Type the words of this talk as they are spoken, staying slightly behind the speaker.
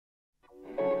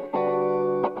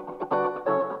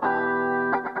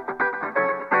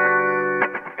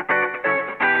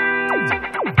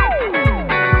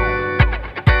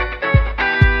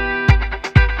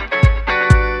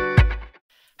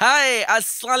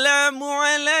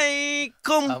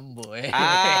Assalamualaikum. Amboi.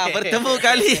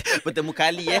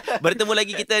 Bertemu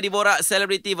lagi kita di Borak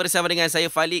Selebriti bersama dengan saya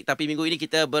Falik. Tapi minggu ini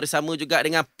kita bersama juga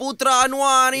dengan Putra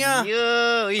Anwar ni.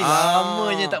 Ya,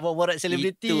 lamanya tak buat Borak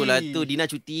Selebriti. Itulah tu, Dina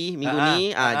cuti minggu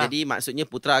ni. Jadi maksudnya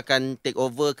Putra akan take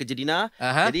over kerja Dina.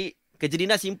 Jadi kerja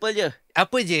Dina simple je.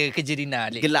 Apa je kerja Dina?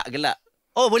 Gelak-gelak.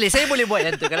 Oh boleh, saya boleh buat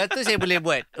yang tu. Kalau tu saya boleh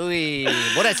buat. Ui,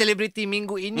 Borak Selebriti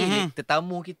minggu ini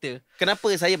tetamu kita. Kenapa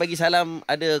saya bagi salam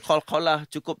ada call-call lah,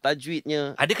 cukup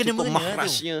tajwidnya, ada kena cukup mengena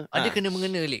mahrasnya. Ada kena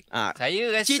mengena, Lik.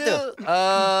 Saya rasa Cerita.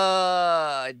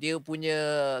 Dia punya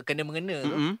kena mengena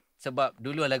tu. Sebab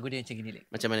dulu lagu dia macam gini, Lik.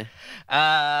 Macam mana?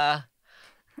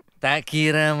 Tak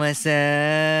kira masa.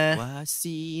 Wah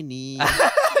sini.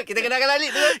 Kita kenalkan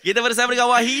Alik tu. Kita bersama dengan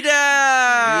Waheeda.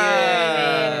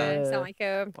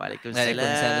 Assalamualaikum.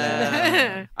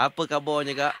 Waalaikumsalam. Apa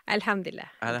khabarnya, Kak? Alhamdulillah.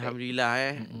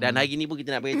 Alhamdulillah. Dan hari ni pun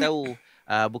kita nak beritahu.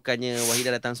 Bukannya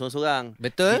Waheeda datang seorang-seorang.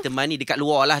 Betul. Ditemani dekat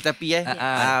luar lah tapi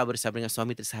bersama dengan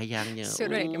suami tersayangnya.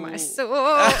 Suruh dia masuk.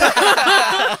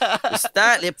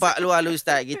 Ustaz, lepak luar lu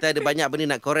Ustaz. Kita ada banyak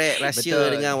benda nak korek rahsia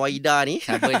dengan Waheeda ni.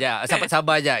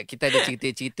 Sabar je. Kita ada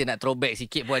cerita-cerita nak throwback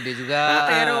sikit pun ada juga.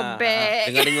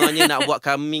 Throwback. Dengar-dengarnya nak buat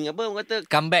coming apa orang kata?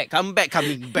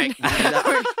 Coming back.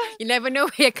 You never know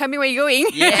where you're coming, where you're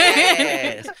going.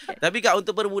 Yes. Tapi Kak,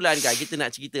 untuk permulaan Kak, kita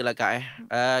nak ceritalah Kak.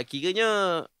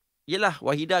 Kiranya yelah,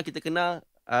 Waheeda kita kenal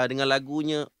dengan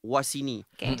lagunya Wasini.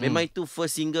 Memang itu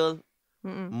first single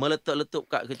meletup-letup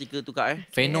Kak ketika tu Kak.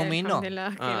 Fenomena.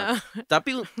 Alhamdulillah.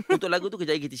 Tapi untuk lagu tu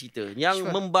kejap lagi kita cerita. Yang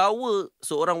membawa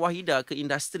seorang Waheeda ke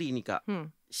industri ni Kak,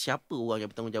 siapa orang yang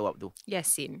bertanggungjawab tu?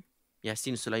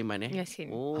 Yasin Sulaiman Yasin.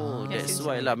 That's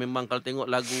why lah. Memang kalau tengok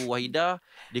lagu Waheeda,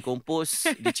 dikompos,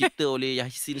 dicipta oleh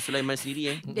Yasin Sulaiman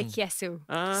sendiri. Dia kiasu.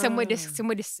 Semua dia.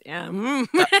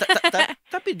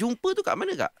 Tapi jumpa tu kat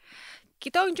mana Kak?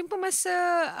 Kita orang jumpa masa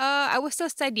I was still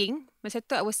studying. Masa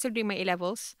tu I was still doing my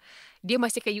A-levels. Dia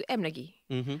masih ke UM lagi.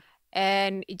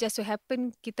 And it just so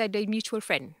happen kita ada mutual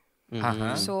friend.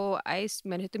 So I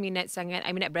masa tu minat sangat. I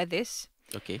minat brothers.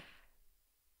 Okay.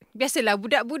 Biasalah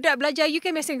budak-budak belajar you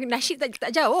kan biasa nasyid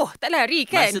tak jauh, tak lari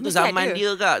kan. Masa tu zaman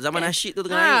dia Kak, zaman nasyid tu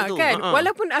tengah naik tu. Kan?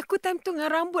 Walaupun aku time tu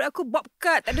dengan rambut aku bob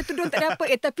cut, tak ada tudung, tak ada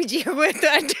apa, tapi jiwa tu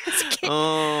ada sikit.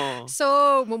 So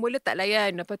mula tak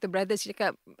layan. Lepas tu brothers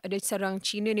cakap ada seorang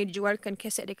Cina ni dijualkan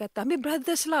kaset, dia kata ambil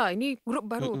brothers lah, ini grup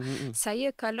baru.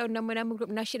 Saya kalau nama-nama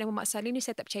grup nasyid nama Mak Saleh ni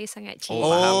saya tak percaya sangat.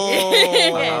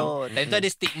 Faham. Dan tu ada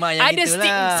stigma yang ada itulah.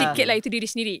 Ada sikit lah, itu diri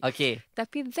sendiri. Okay.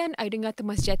 Tapi then I dengar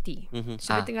Temas Jati.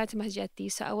 So dia dengar Temas Jati.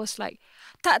 So I was like,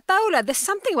 tak tahulah, there's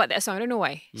something about that song. I don't know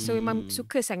why. So memang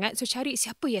suka sangat. So cari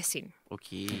siapa Yasin.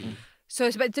 Okay. So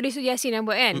sebab tulis tu Yasin yang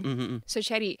buat kan. So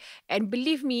cari. And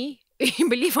believe me,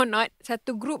 believe or not,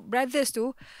 satu group brothers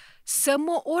tu,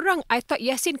 semua orang I thought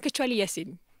Yasin kecuali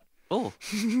Yasin. Oh.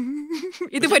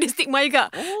 Itu pada stigma juga.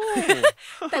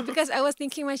 Tak, because I was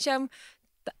thinking macam,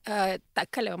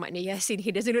 takkanlah maknanya Yasin,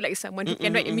 he doesn't look like someone who can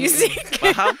write the music.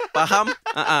 Faham.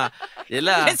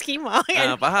 Yelah. That's schema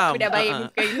kan. Faham. Budak baik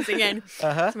muka gitu kan.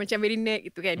 So, macam very nerd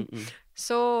gitu kan.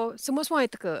 So semua yang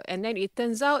teka. And then it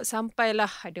turns out sampailah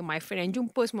ada my friend yang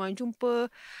jumpa, semua yang jumpa.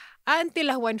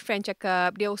 Until lah one friend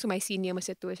cakap, dia also my senior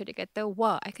masa tu. So dia kata,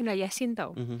 wah, I kenal Yasin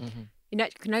tau. You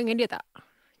nak kenal dengan dia tak?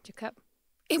 Cakap,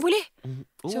 boleh.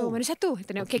 So mana satu?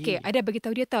 Okay. Ada bagi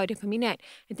tahu dia tahu dia peminat.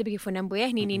 Nanti bagi phone number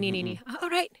ni.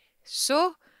 Alright.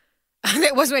 So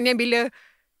that was when yang bila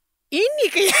ini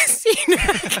ke Yasin.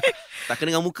 Tak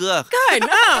kena dengan muka lah. Kan?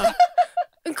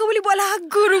 Engkau boleh buat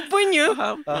lagu rupanya.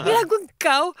 Lagu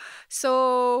engkau. So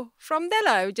from there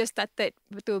lah, we just started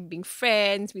betul being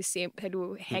friends. We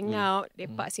hang out,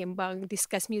 lepak sembang,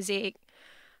 discuss music.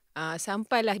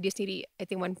 Sampailah dia sendiri, I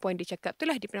think one point dia cakap tu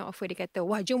lah, dia pernah offer, dia kata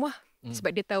wah jom lah.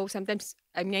 Sebab dia tahu sometimes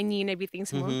I nyanyi and everything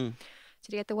semua. So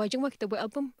dia kata wah jom lah kita buat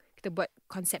album, kita buat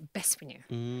konsep best punya.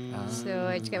 So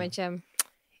I cakap macam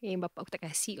bapak aku tak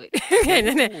kasih kot. I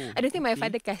don't think my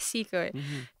father kasih kot.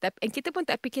 And kita pun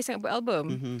tak fikir sangat buat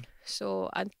album. So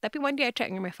tapi one day I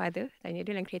tried dengan my father, tanya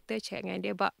dia dalam kereta, cakap dengan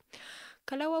dia, bak,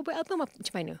 kalau awak buat album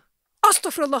macam mana?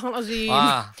 Astaghfirullahalazim.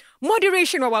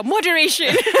 Moderation.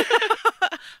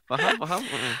 Faham.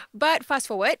 But fast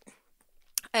forward,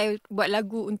 I buat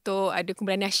lagu untuk ada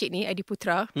kumpulan nasyid ni, Adi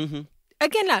Putra.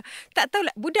 Again lah, tak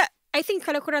tahulah, budak, I think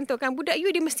kalau korang tahu kan, budak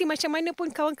you dia mesti macam mana pun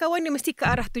kawan-kawan dia mesti ke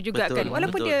arah tu juga. Betul, kan.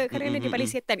 Walaupun dia kadang-kadang dia paling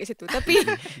setan kat situ. Tapi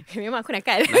memang aku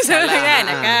nakal. Kan,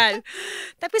 nakal.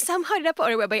 Tapi somehow dia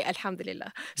dapat orang buat baik,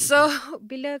 alhamdulillah. So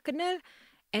bila kenal,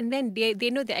 and then they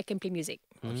know that I can play music.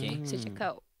 So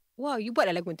cakap, wow, you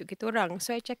buatlah lagu untuk kita orang.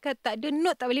 So, I cakap, tak ada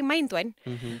note, tak boleh main tuan.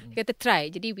 Dia kata, try.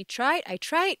 Jadi, I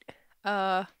tried.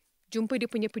 Jumpa dia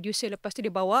punya producer. Lepas tu, dia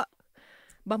bawa.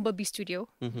 Bumblebee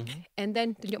Studio. And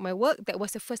then tunjuk my work. That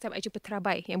was the first time I jumpa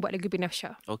Terabai yang buat lagu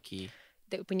Binafsha. Okay.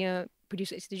 Dia punya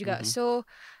producer kat situ juga. So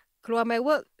keluar my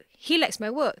work, he likes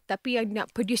my work. Tapi yang nak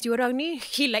produce diorang ni,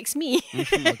 he likes me.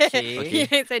 Okay.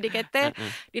 So dia kata,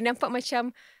 dia nampak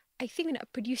macam, I think nak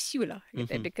produce you lah.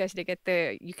 Because dia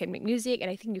kata, you can make music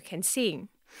and I think you can sing.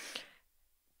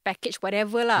 Package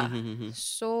whatever lah.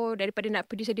 So daripada nak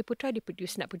produce Adi Putra, dia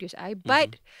nak produce I.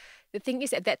 But the thing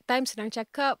is at that time, senang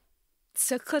cakap,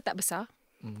 circle tak besar.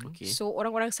 Okay. So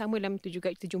orang-orang sama dalam tu juga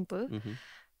kita jumpa.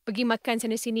 Pergi makan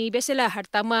sana sini. Biasalah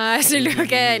hartamas dulu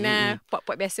kan.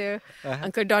 Pot-pot biasa.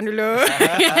 Uncle Don dulu.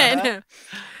 Kan?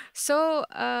 So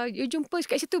you jumpa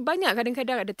kat situ banyak.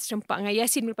 Kadang-kadang ada terserempak dengan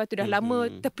Yasin. Lepas tu dah lama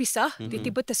terpisah.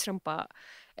 Tiba-tiba terserempak.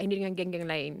 And dia dengan geng-geng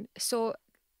lain. So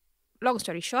long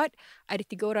story short, ada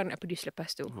 3 orang nak produce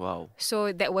lepas tu. Wow. So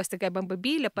that was the guy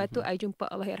Bumblebee. Lepas tu I jumpa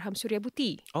Allahyarham Surya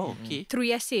Buti. Oh, okay. Through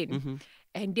Yasin.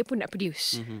 And dia pun nak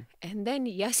produce. And then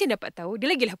Yasin dapat tahu. Dia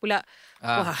lagilah pula.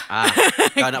 Wah.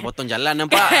 Kau nak potong jalan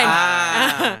nampak.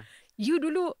 You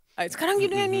dulu. Sekarang you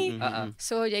dengan ni.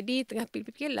 So jadi tengah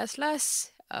fikir last.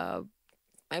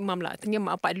 My mum lah. Tengah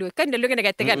mak bapak dulu. Kan dulu kan dah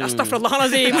kata kan.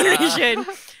 Astaghfirullahalazim. Malaysian.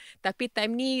 Tapi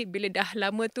time ni bila dah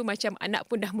lama tu macam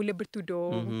anak pun dah mula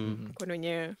bertudung.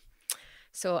 Kononnya.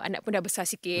 So anak pun dah besar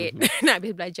sikit. Nak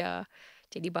habis belajar.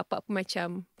 Jadi bapak pun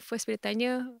macam. First bila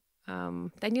tanya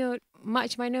mak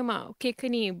macam mana mak, okey ke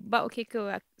ni, bab okey ke,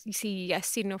 si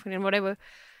Yasin or whatever.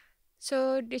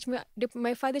 So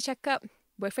my father cakap,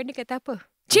 boyfriend dia kata apa?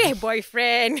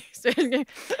 Boyfriend. So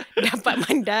dapat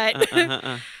mandat.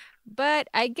 But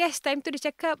I guess time tu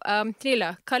dia cakap ni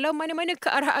lah, kalau mana-mana ke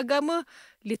arah agama,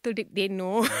 little did they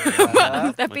know.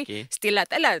 Tapi still lah,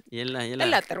 tak lah.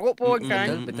 Yelah. Teruk pun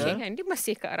kan. Betul. Kan. Dia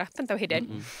masih ke arah pentauhidan.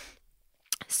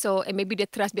 So and maybe dia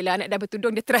trust bila anak dah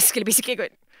bertudung, dia trust lebih sikit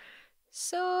kot.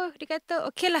 So dia kata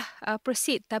okay lah,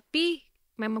 proceed. Tapi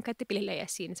memang kata pilihlah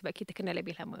Yasin sebab kita kenal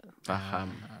lebih lama.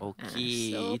 Faham.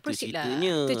 Okay. So itu proceed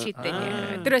ceritanya. Itu ceritanya.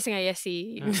 Terus dengan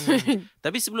Yasin.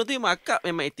 Tapi sebelum tu memang akak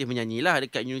memang aktif menyanyi lah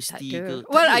dekat universiti ke?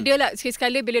 Well ada lah.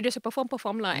 Sekali bila dia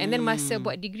perform lah. And then masa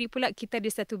buat degree pula, kita ada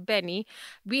satu band ni.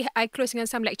 I close dengan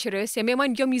some lecturers yang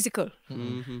memang dia musical.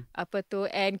 Apa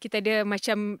tu. And kita ada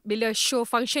macam bila show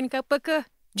function ke apa ke,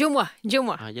 jom wah.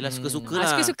 Yelah suka-suka lah.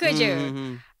 Suka-suka je.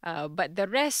 But the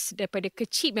rest daripada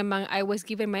kecil memang I was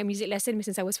given my music lesson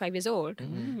since I was 5 years old.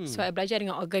 So I belajar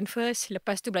dengan organ first,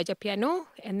 lepas tu belajar piano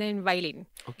and then violin.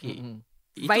 Okay.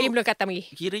 Violin belum kata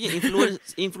lagi. Kiranya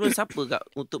influence apa kak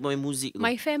untuk main muzik tu?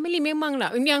 My family memang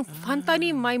lah. Ini yang hantar ni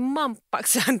my mum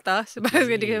paksa hantar sebab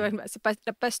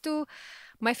lepas tu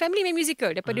my family main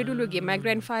musical daripada dulu lagi. My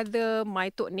grandfather,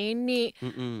 my tok nenek,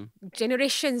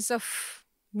 generations of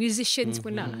musicians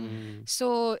pun lah.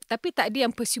 So tapi tak ada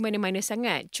yang pursue mana-mana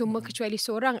sangat. Cuma kecuali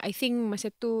seorang, I think masa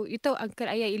tu, you tahu uncle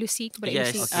ayah Ilusi, kepada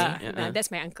Ilusi.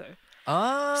 That's my uncle.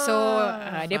 So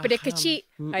daripada kecil,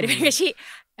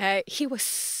 he was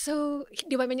so,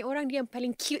 dia banyak orang dia yang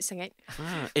paling cute sangat.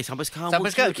 Sampai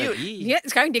sekarang cute. Ya,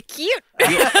 sekarang dia cute.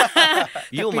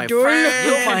 You my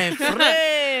friend.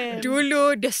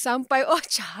 Dulu dia sampai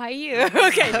cahaya.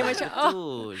 Kan dia macam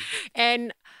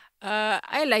and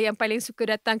I lah yang paling suka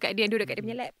datang kat dia, duduk kat dia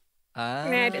punya lap.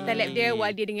 Datang lap dia while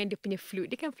dia dengan dia punya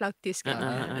flute. Dia kan flautist kan.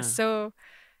 So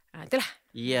itulah.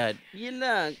 Ya,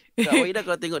 yelah. Kak Waheeda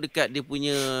kalau tengok dekat dia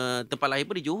punya tempat lahir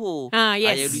pun di Johor.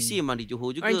 Yes. Ayah Lucy memang di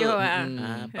Johor juga. Johor,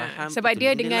 faham. Sebab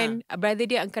dia dengan brother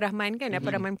dia Uncle Rahman kan.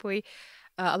 Abang Rahman Pui.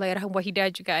 Allahyarham Waheeda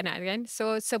juga anak kan.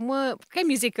 So semua kan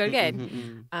musical kan.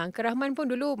 Uncle Rahman pun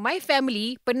dulu, my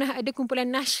family pernah ada kumpulan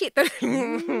nasyid tu.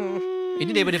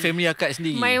 Ini daripada family akak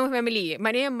sendiri? My own family.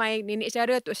 Maknanya my nenek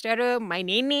saudara, tok saudara, my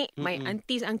nenek, my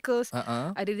aunties, uncles.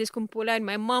 Ada this kumpulan.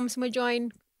 My mom semua join.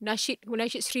 Nasyid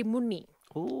Sri Murni.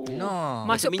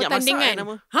 Masuk minyak pertandingan.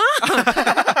 Nama.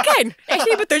 Kan?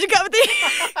 Actually betul juga betul.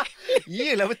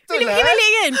 Yelah betul Bila lah. pergi balik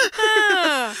kan?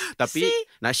 Tapi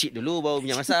nasyid dulu baru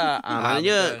minyak masak.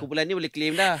 Maknanya kumpulan ni boleh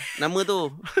claim dah nama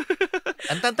tu.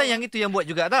 Antan yang itu yang buat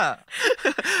juga tak?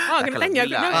 Kena tanya.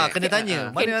 Kena tanya.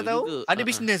 Mana nak tahu? juga. Ada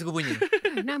bisnes rupanya.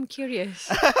 Now I'm curious.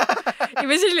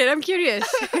 Eventually I'm curious.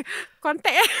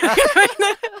 Contact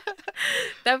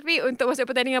Tapi untuk masuk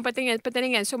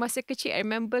pertandingan. So masa kecil I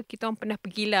remember kita orang pernah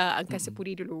pergilah Angkasa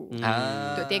Puri dulu.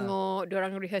 Untuk tengok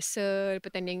diorang rehearsal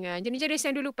pertandingan. Jenis-jenis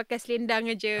yang dulu pakai selendang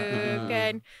aja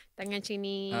kan. Tangan macam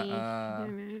ni.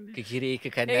 Ke kiri ke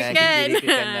kanan, Kan? ke kiri ke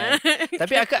kanan.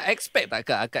 Tapi akak expect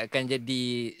tak akak akan jadi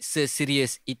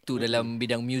seserius itu dalam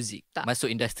bidang muzik? Tak.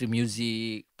 Masuk industri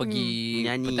muzik, pergi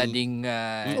Menyanyi.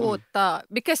 pertandingan. Tak.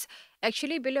 Because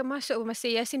Actually bila masuk masa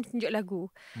Yasin tunjuk lagu,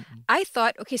 I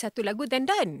thought okay satu lagu then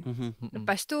done.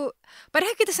 Lepas tu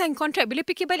padahal kita sign kontrak. Bila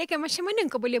fikir balik kan, macam mana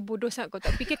kau boleh bodoh sangat kau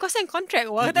tak fikir kau sign kontrak.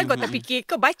 Wah, kau tak fikir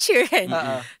kau baca kan.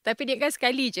 Tapi dia kan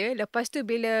sekali je. Lepas tu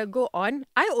bila go on,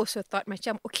 I also thought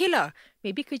macam okay lah,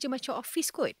 maybe kerja macam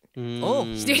office kot. Oh,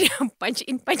 Dia punch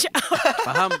in punch out.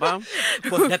 Faham.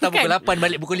 datang pukul 8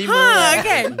 balik pukul 5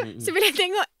 kan. So bila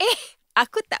tengok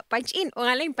aku tak punch in,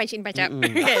 orang lain punch in punch out.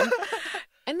 Kan.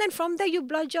 And then from there you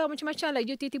belajar macam-macam. Like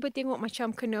you tiba-tiba tengok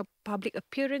macam kena public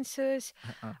appearances,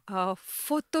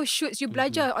 photo shoots. You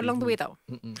belajar along the way tau.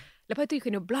 Lepas tu you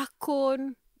kena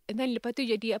berlakon. And then lepas tu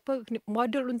jadi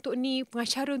model untuk ni,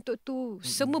 pengacara untuk tu.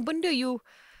 Semua benda you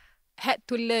had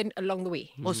to learn along the way.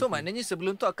 Oh, so maknanya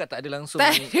sebelum tu akak tak ada langsung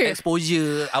Tak ada.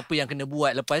 exposure apa yang kena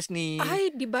buat lepas ni.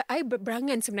 I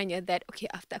berberangan sebenarnya that okay,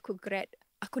 after aku grad,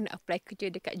 aku nak apply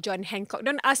kerja dekat John Hancock.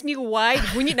 Don't ask me why.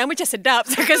 Bunyi nama macam sedap.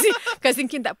 So kasi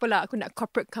thinking tak apalah, aku nak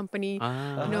corporate company.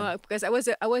 You know, because I was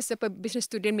a business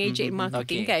student major in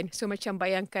marketing kan. So macam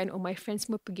bayangkan, my friends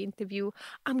semua pergi interview.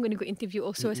 I'm going to go interview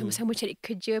also. Sama-sama cari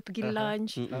kerja, pergi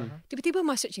lunch. Tiba-tiba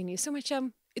masuk macam ni. So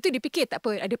macam, itu dipikir tak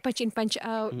apa, ada punch in punch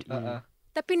out.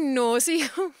 Tapi no, so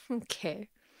okay.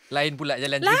 Lain pula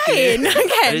jalan Lain cerita.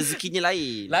 kan. Rezekinya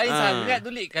lain. Lain sangat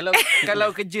tu, Lik.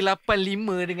 Kalau kerja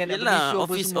 8-5 dengan nak pergi show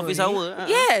apa semua office ni. hour.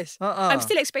 Yes. I'm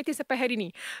still expecting sampai hari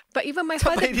ni. But even my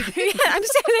father, I'm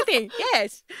still expecting.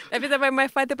 Yes. Tapi sampai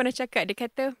my father pernah cakap, dia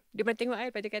pernah tengok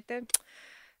I, lepas dia kata,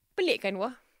 pelik kan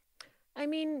wah. I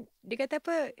mean, dia kata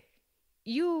apa,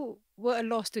 you were a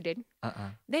law student,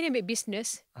 then you make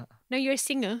business, now you're a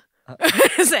singer.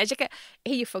 So I cakap,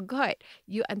 you forgot,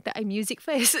 you hantar I music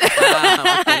first.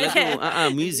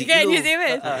 Music kan, dulu. music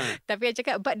first. Tapi I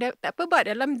cakap, tak apa, but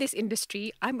dalam this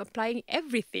industry, I'm applying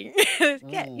everything.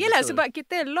 Yelah, sebab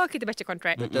kita law, kita baca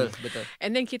kontrak. Betul.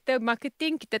 And then kita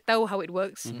marketing, kita tahu how it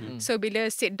works. So bila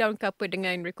sit down ke apa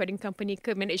dengan recording company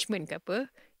ke management ke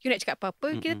apa, you nak cakap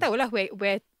apa-apa, kita tahulah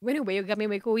where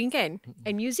you're going kan.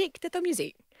 And music, kita tahu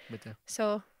music. Betul.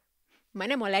 So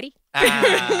mana mau lari?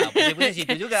 Pusing-pusing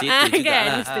situ juga.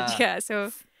 Kan, situ juga. So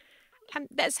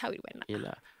that's how it went lah.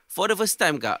 Yelah. For the first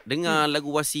time Kak, dengar lagu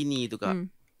Wasini tu Kak,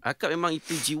 akak memang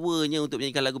itu jiwanya untuk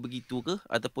menyanyikan lagu begitu ke?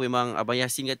 Ataupun memang Abang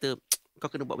Yasin kata, kau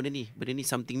kena buat benda ni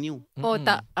something new? Oh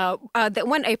tak, that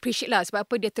one I appreciate lah. Sebab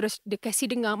apa, dia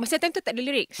kasih dengar. Masa time tu tak ada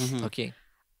lyrics. Okay.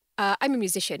 I'm a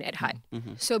musician at heart.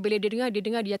 So bila dia dengar,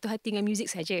 dia jatuh hati dengan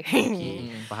music saja.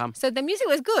 Faham. So the music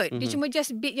was good. Dia cuma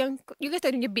just beat yang, you guys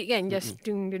tahu dia punya beat kan? Just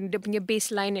dia punya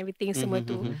bass line, everything semua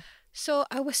tu. So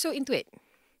I was so into it.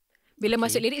 Bila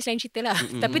masuk lirik lain cerita lah.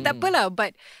 Tapi tak apalah.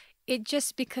 But it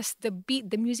just because the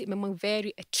beat, the music memang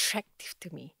very attractive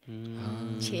to me.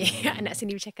 Anak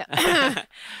sendiri bercakap.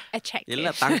 Attractive.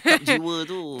 Yelah, tangkap jiwa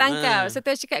tu. Tangkap. So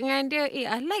tu cakap dengan dia,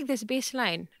 I like this bass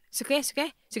line. Suka?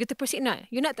 So kita proceed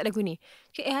nak. You nak tak lagu ni?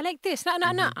 Okay, I like this.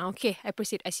 Nak. Okay, I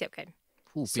proceed. I siapkan.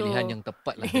 Pilihan yang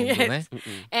tepat lah. Yes.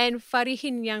 And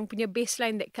Farihin yang punya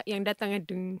bassline yang datang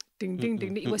ding ding ding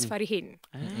ding, it was Farihin.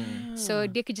 So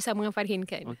dia kerjasama dengan Farihin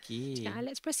kan. Okay. Cakap,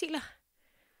 let's proceed lah.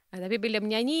 Tapi bila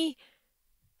menyanyi,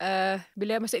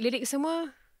 bila masuk lirik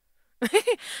semua,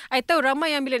 I tahu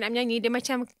ramai yang bila nak menyanyi, dia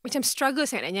macam struggle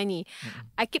sangat nak nyanyi.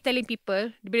 I keep telling people,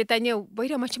 bila tanya,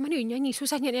 Waheeda macam mana you nyanyi?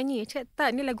 Susahnya nak nyanyi. Cakap,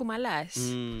 tak, ni lagu malas.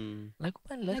 Lagu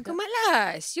malas? Lagu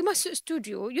malas. You masuk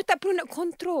studio, you tak perlu nak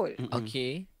control.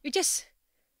 Okay. You just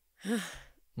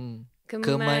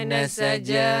Kemana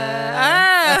saja.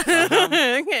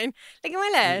 Kan? Lagi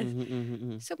malas.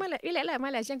 So malas. Relax lah,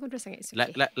 malas. Jangan control sangat.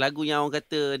 Okay. Lagu yang orang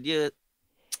kata dia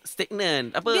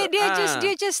stagnant. Apa?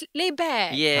 Dia just lay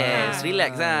back. Yes,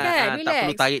 relax lah. Kan, Tak relax.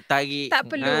 perlu tarik-tarik. Tak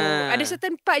perlu. Ada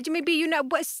certain part je maybe you nak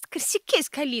buat sikit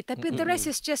sekali. Tapi the rest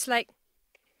is just like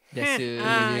biasa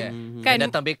je. Kan?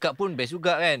 Dan datang backup pun best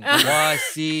juga kan. Wah,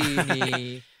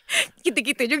 sini.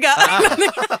 Kita juga.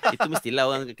 Itu mestilah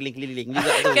orang keliling-keliling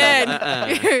juga tu. Kan?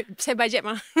 Saya bajet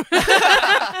mah.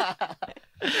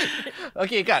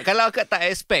 Okay Kak, kalau akak tak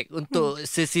expect untuk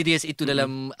seserius itu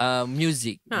dalam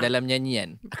music, dalam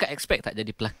nyanyian, akak expect tak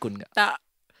jadi pelakon kak? Tak.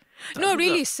 No,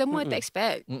 really. Semua tak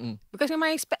expect. Because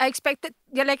memang I expected,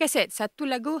 like I said, satu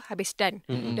lagu habis done.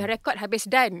 Dah record habis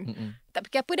done.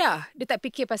 Tak fikir apa dah. Dia tak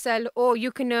fikir pasal,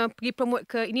 you kena pergi promote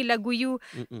ke, ini lagu you.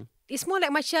 It's more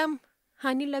like macam,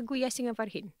 ni lagu Yasin dengan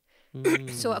Farhin.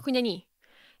 So aku nyanyi.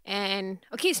 And,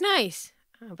 okay, it's nice.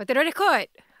 Lepas tu dah record.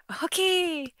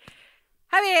 Okay.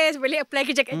 Habis boleh apply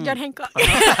kerja kat John Hancock.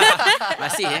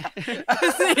 Masih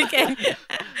Kan?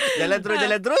 Jalan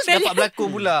terus dapat berlakon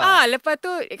pula. Lepas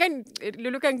tu kan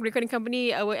dulu kan recording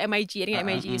company our MIG dengan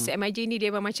MIG. So MIG ni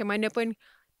dia memang macam mana pun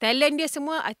talent dia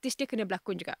semua, artis dia kena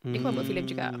berlakon juga. Dia pun buat filem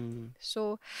juga.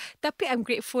 So, tapi I'm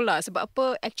grateful lah. Sebab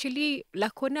apa, actually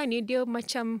lakonan ni dia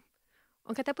macam,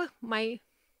 orang kata apa, my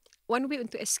one way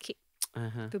untuk escape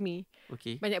to me.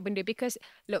 Okay. Banyak benda. Because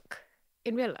look,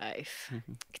 in real life,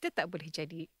 kita tak boleh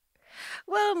jadi,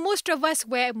 well, most of us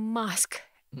wear mask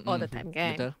all the time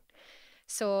kan. Betul.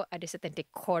 So ada certain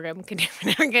decorum kena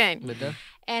kan. Betul.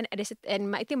 And ada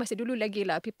certain, itu masa dulu lagi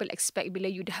lah, people expect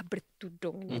bila you dah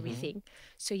bertudung and everything.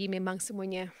 So you memang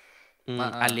semuanya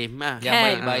alim lah. Yang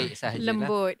baik-baik sahaja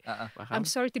lembut. I'm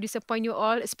sorry to disappoint you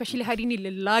all, especially hari ni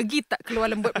lelaki tak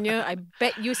keluar lembut punya. I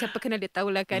bet you siapa kenal dia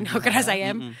tahulah kan how keras I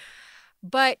am.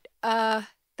 But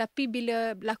tapi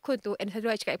bila berlakon tu, and satu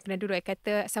I cakap pernah dulu, I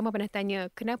kata, sama pernah tanya,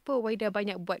 kenapa Waheeda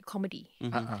banyak buat komedi?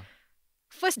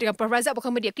 First dengan Prof Razak buat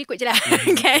komedi, aku ikut je lah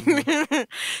kan.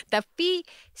 Tapi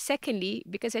secondly,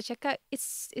 because saya cakap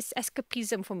it's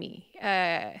escapism for me.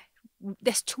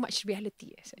 There's too much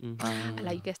reality.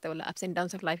 Like you guys tahu lah, ups and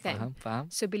downs of life kan. Faham.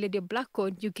 So bila dia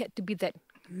berlakon, you get to be that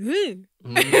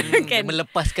Dia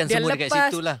melepaskan dia semua dekat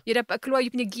situ lah. You dapat keluar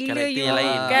you punya gila Karakter you yang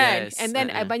lain. kan. Yes. And then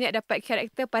I banyak dapat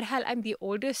karakter, padahal I'm the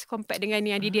oldest compared dengan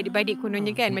yang adik-adik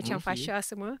kononnya kan, macam Fasha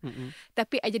semua.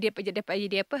 Tapi I dapat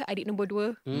jadi apa, adik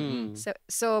nombor 2.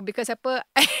 So because apa,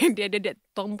 dia ada that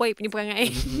tomboy punya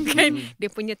perangai kan, dia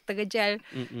punya terjal.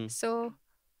 So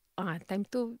time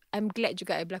tu I'm glad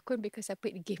juga I berlakon, because apa,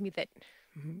 it gave me that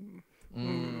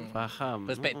Faham.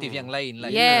 Perspektif yang lain lah.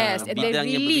 yes, and then bidang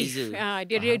yang relief. berbeza.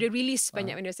 Dia release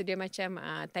banyak benda. So dia macam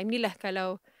time ni lah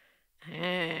kalau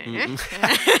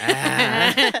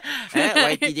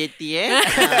YTJT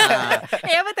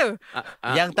apa tu?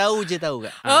 Yang tahu je tahu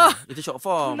kak. Itu short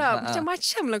form.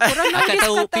 Macam-macam lah korang Akan nowadays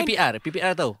tahu kata.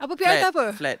 PPR tahu? Apa PR tu apa?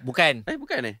 Flat. Bukan.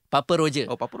 Bukan Papa Roger.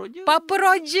 Oh, Papa Roger. Papa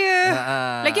Roger.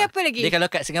 Lagi apa lagi? Dia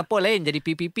kalau kat Singapura lain jadi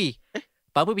PPP.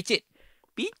 Papa Picit.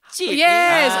 Picit.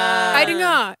 Yes. I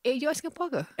dengar. You are Singapore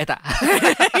ke? Tak.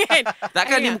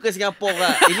 Takkan ni muka Singapura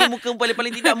kak. Ini muka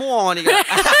paling tidak muar ni kak.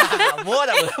 Muar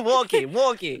tak apa. Muar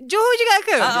okey. Johor juga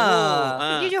ke? Johor.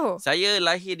 You Johor? Saya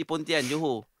lahir di Pontian,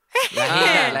 Johor.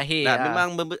 Lahir.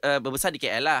 Memang berbesar di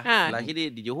KL lah.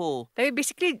 Lahir di Johor. Tapi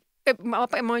basically mak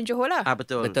bapak memang Johor lah.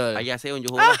 Betul. Betul. Ayah saya orang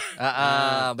Johor lah.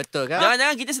 Betul kan?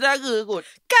 Jangan-jangan kita saudara kot.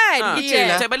 Kan?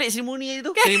 Check balik seremoni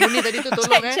tu. Seremoni tadi tu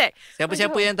tolong check.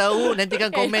 Siapa-siapa yang tahu nantikan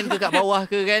komen ke kat bawah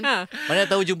ke kan. Mana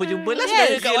tahu jumpa-jumpa lah Yes.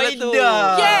 saudara kat Waheeda.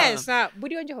 Yes.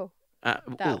 Budi orang Johor.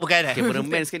 Bukan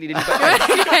Cameraman sekali dia libatkan.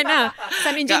 Kan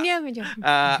Sun engineer macam.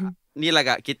 Ni lah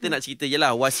kak, kita nak cerita je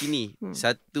lah Was ini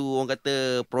satu orang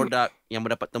kata produk yang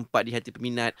mendapat tempat di hati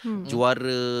peminat,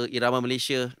 juara irama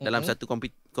Malaysia dalam satu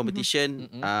competition.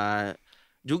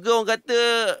 Juga orang kata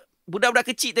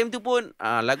budak-budak kecil time tu pun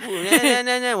lagu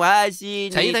Was ini.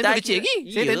 Saya time tu kecil lagi.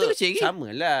 Saya time tu kecil lagi. Sama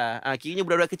lah. Kiranya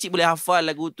budak-budak kecil boleh hafal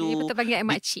lagu tu. Dia betul panggil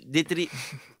makcik. Dia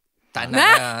Tak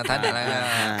nak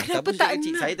lah. Kenapa tak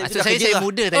kecil? nak? Saya time tu Maksud dah kerja saya lah.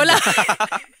 muda time tu.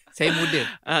 Saya muda.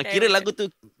 Kira lagu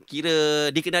tu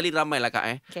dikenali ramai lah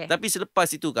kak Okay. Tapi selepas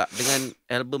itu kak, dengan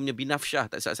albumnya Binafsyah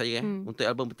tak silap saya untuk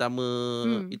album pertama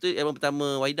itu album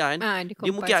pertama Waheeda kan.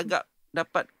 Dia mungkin agak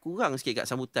dapat kurang sikit kak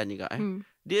sambutan ni kak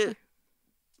Dia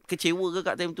kecewa ke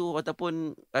kak time tu,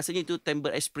 ataupun rasanya itu time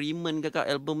bereksperimen ke kak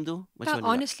album tu? Macam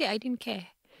mana? Honestly I didn't care.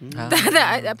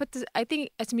 Tak, I think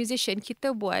as musician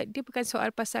kita buat, dia bukan soal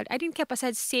pasal, I didn't care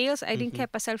pasal sales, I didn't care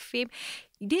pasal fame.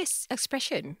 This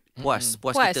expression. Puas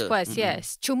kita.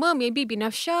 Yes. Cuma maybe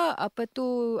Binafsyah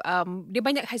dia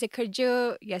banyak hasil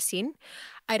kerja Yasin.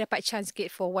 I dapat chance get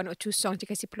for 1 or 2 songs, dia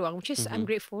kasih peluang, which is I'm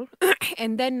grateful.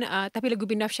 And then tapi lagu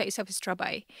Binafsyah itself is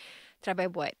Trabai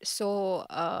buat. So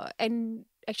and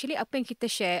actually apa yang kita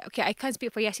share, okay, I can't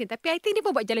speak for Yasin, tapi I think dia pun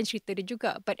buat jalan cerita dia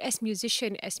juga. But as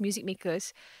musician, as music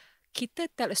makers, kita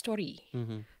tell a story.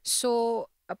 So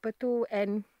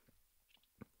and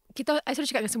I selalu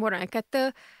cakap dengan semua orang, I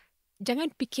kata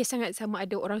jangan fikir sangat sama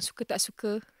ada orang suka tak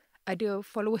suka, ada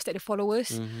followers tak ada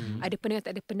followers, ada pendengar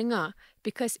tak ada pendengar,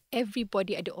 because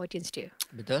everybody ada audience dia.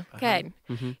 Betul. Kan?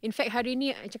 In fact hari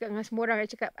ni I cakap dengan semua orang,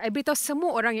 I beritahu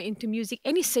semua orang yang into music,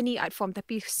 any seni art form,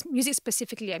 tapi music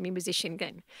specifically, I mean musician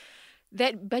kan,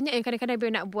 that banyak yang kadang-kadang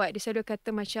bila nak buat, dia selalu kata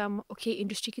macam, okay,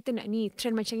 industri kita nak ni,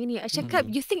 trend macam ini. I cakap,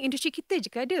 you think industri kita je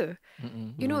ke ada?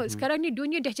 You know, sekarang ni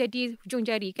dunia dah jadi hujung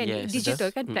jari kan, digital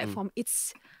kan, platform,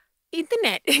 it's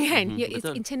internet kan, it's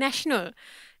international.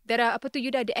 There are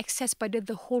you dah ada access pada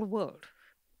the whole world.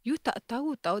 You tak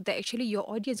tahu that actually your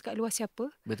audience kat luar siapa.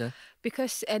 Betul.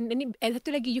 Because and satu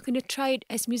lagi, you kena try it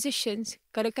as musicians.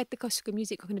 Kalau kata kau suka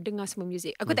music, kau kena dengar semua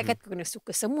music. Aku tak kata kau kena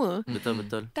suka semua.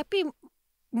 Betul. Tapi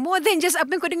more than just apa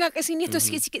yang kau dengar kat sini tu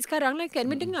sikit-sikit sekarang lah kan.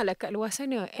 Mendengarlah kat luar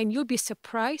sana. And you'll be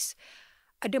surprised.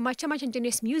 Ada macam-macam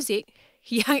jenis music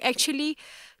yang actually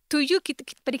to you,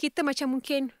 pada kita macam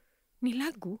mungkin ni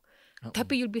lagu,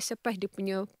 tapi you'll be surprised dia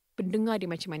punya pendengar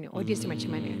dia macam mana, audience dia macam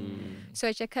mana. So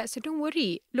I cakap, so don't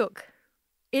worry, look,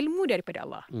 ilmu daripada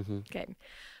Allah, kan?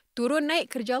 Turun naik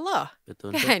kerja Allah,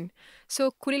 Betul. kan?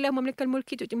 So kulilah memiliki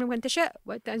mulki tu, cuma tasya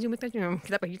wa ta'zim tajam.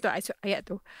 Kita apa itu ayat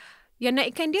tu. Yang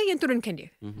naikkan dia, yang turunkan dia.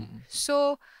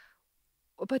 So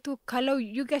apa tu, kalau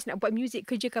you guys nak buat music,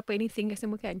 kerja ke apa, anything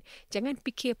semua kan, jangan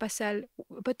fikir pasal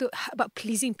apa tu, about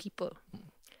pleasing people.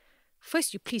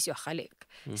 First, you please your khalik.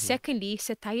 Secondly,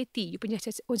 satiety, you punya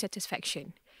own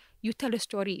satisfaction. You tell a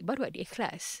story, baru ada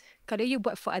ikhlas. Kalau you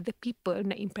buat for other people,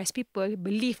 nak impress people,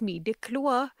 believe me, dia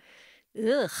keluar,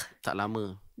 Tak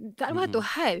lama. tak lama tu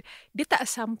hal. Dia tak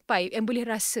sampai and boleh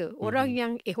rasa. Orang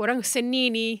yang, orang seni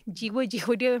ni,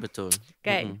 jiwa-jiwa dia, Betul.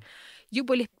 kan? You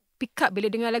boleh pick up bila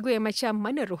dengar lagu yang macam,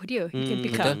 mana roh dia? You can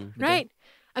pick up, right?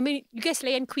 I mean, you guys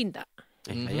layan Queen tak?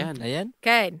 Layan?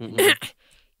 Kan?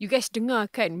 You guys dengar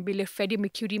kan bila Freddie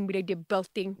Mercury bila dia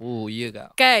belting. Oh, ya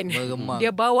kak. Kan? Meremang.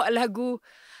 Dia bawa lagu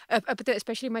apa tu,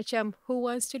 especially macam Who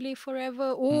Wants to Live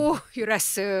Forever. Oh, you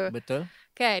rasa. Betul.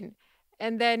 Kan?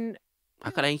 And then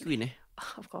Akak lain Queen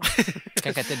of course.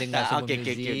 Kan kata dengar semua Okay.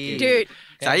 muzik. Dude,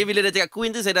 Saya bila dia cakap Queen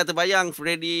tu, saya dah terbayang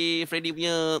Freddie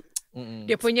punya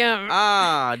dia punya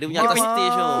dia punya atas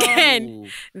stage tu. Kan?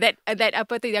 that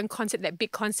apa tu, yang concert, that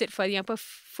big concert for yang apa,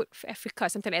 Food for Africa,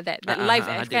 something like that. That live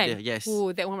ada kan? dia, yes.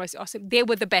 Oh, that one was awesome. They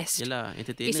were the best. Yelah,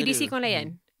 entertainer ACDC dia. kau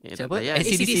layan? Siapa? Layan.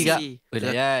 ACDC kak?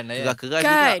 Layan. Keras-keras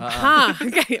Kan? juga.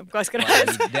 Kan? Of course, keras.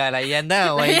 Waheeda layan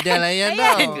tau. Waheeda layan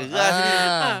tau. Keras ni.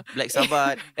 Black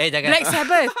Sabbath. Jangan. Black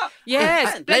Sabbath. Yes,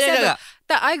 Black Layan Sabbath.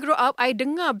 Tak, I grow up, I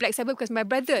dengar Black Sabbath because my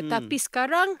brother. Tapi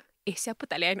sekarang, siapa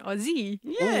tak layan Ozzy?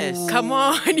 Yes. Come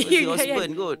on. Ozzy You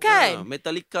Osbourne kot. Kan?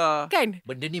 Metallica. Kan?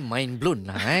 Benda ni mind blown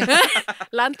lah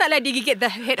Lantaklah dia gigit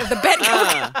the head of the bed.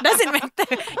 Doesn't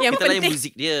matter. Yang Kita layan penting.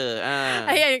 muzik dia.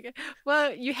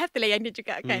 Well, you have to layan dia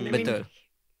juga kan? I mean, betul.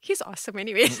 he's awesome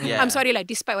anyways. Yeah. I'm sorry lah,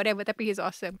 despite whatever, tapi he's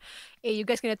awesome. You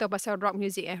guys kena tahu pasal rock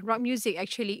music. Rock music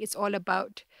actually it's all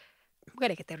about,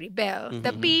 bukan dia kata rebel,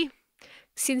 tapi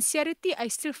sincerity I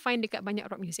still find dekat banyak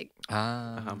rock music.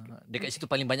 Dekat situ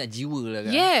paling banyak jiwa lah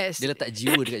kan. Yes. Dia letak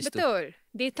jiwa dekat situ. Betul.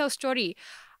 They tell story.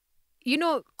 You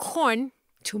know, Korn,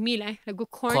 to me lah, lagu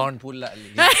Korn. Korn pula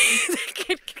lagi.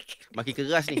 Makin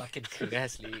keras ni. Makin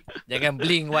keras lagi. Jangan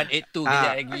Blink 182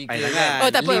 kejap lagi ke. jangan. Oh,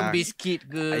 tak apa. Limp Bizkit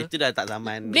ke. Itu dah tak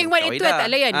zaman. Blink 182 I tak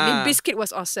layan. Limp Bizkit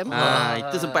was awesome.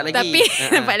 Itu sempat lagi. Tapi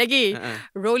nampak lagi.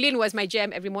 Rollin was my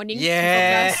jam every morning.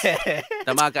 Yeah.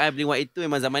 Tak maaf Kak, Blink 182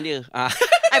 memang zaman dia.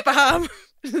 I faham.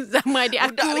 Zaman adik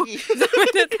aku. Budak lagi. Zaman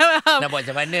dia tak faham. Nak buat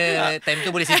macam mana? Time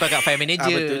tu boleh simpan kat file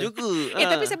manager. Betul juga.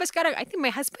 Tapi sampai sekarang I think my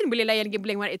husband boleh layan game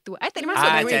Blink 182. I tak ada masuk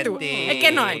Blink 182. cantik. I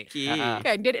cannot. Okay.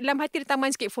 Kan dia dalam hati dia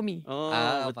taman sikit for me.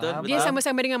 Betul. faham. Dia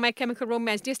sama-sama dengan My Chemical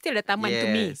Romance. Dia still ada taman to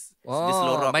me. Dia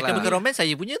slow rock My lah. Chemical Romance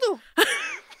saya punya tu.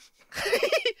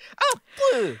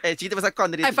 Cerita pasal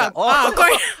Korn tadi. I faham.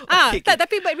 Korn. Tak,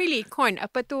 tapi but really Korn,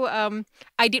 apa tu,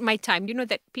 I Did My Time. Do you know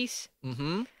that piece?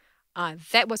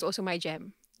 That was also my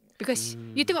jam. Because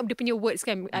you tengok dia punya words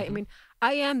kan. I mean,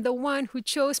 I am the one who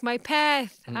chose my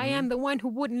path. I am the one who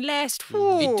wouldn't last.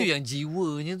 Itu yang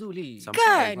jiwanya tu Li.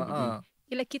 Kan?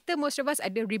 Yelah, kita most of us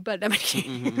ada rebel dalam diri.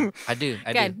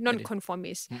 Ada. Kan?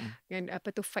 Non-conformist. Kan? Apa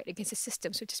tu, fight against the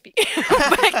system, so to speak.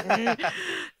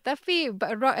 Tapi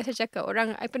rock, saya cakap,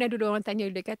 orang, I pernah dulu orang tanya,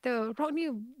 dia kata, rock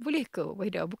ni boleh ke?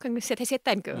 Waheeda, bukan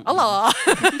setan ke? Allah.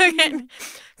 Kan?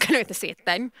 Kalau kata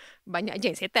setan, banyak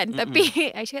je yang setan.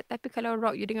 Tapi, I cakap, tapi kalau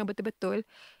rock you dengar betul-betul,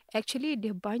 actually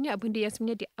dia banyak benda yang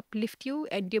sebenarnya dia uplift you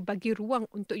and dia bagi ruang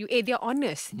untuk you. They are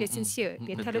honest, they're sincere.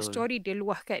 They tell a story, dia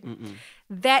luahkan.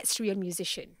 That's real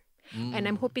musician. And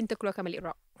I'm hoping to keluarkan balik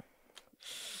rock.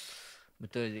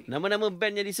 Betul. Nama-nama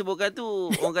band yang disebutkan tu,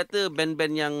 orang kata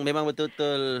band-band yang memang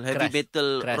betul-betul heavy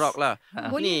metal rock lah.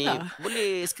 Boleh Ni lah.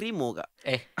 boleh screamo kak?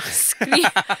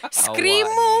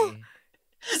 Screamo.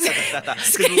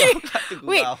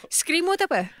 Wait, screamo tu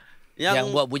apa?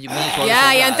 Yang buat bunyi-bunyi suara.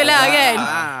 Ya, yang tu lah kan.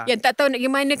 Yang tak tahu nak pergi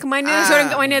mana ke mana,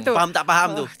 seorang kat mana tu. Faham tak faham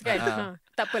tu. Kan?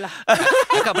 Tak apalah.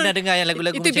 Kakak pernah dengar yang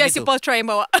lagu-lagu Itu macam biar itu? si Paul Troy yang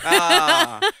bawa.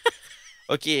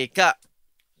 Okey, Kak.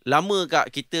 Lama Kak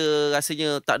kita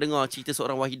rasanya tak dengar cerita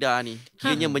seorang Waheeda ni.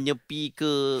 Kiranya menyepi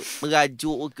ke,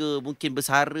 merajuk ke, mungkin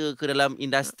bersara ke dalam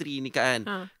industri ni Kak kan.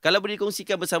 Kalau boleh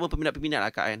kongsikan bersama peminat-peminat lah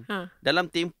Kak kan.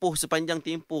 Dalam sepanjang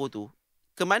tempoh tu,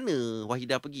 ke mana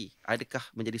Waheeda pergi? Adakah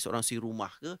menjadi seorang si rumah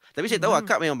ke? Tapi saya tahu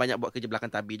Kak memang banyak buat kerja belakang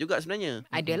tabir juga sebenarnya.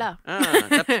 Adalah.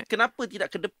 Tapi kenapa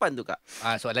tidak ke depan tu Kak?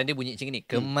 Soalan dia bunyi macam ni.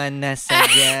 Kemana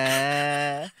saja?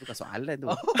 Bukan soalan tu.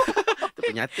 Itu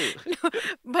penyata.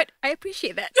 But I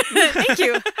appreciate that. Thank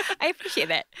you. I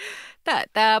appreciate that. Tak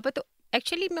apa tu.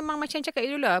 Actually memang macam cakap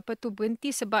dulu lah. Apa tu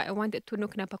berhenti sebab I wanted to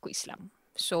know kenapa aku Islam.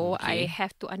 So I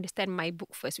have to understand my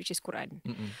book first, which is Quran.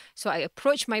 So I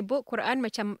approach my book Quran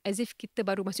macam as if kita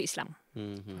baru masuk Islam.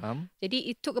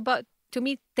 Jadi it took about to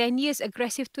me 10 years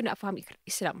aggressive tu nak faham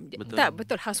Islam.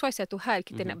 Betul housewife satu hal,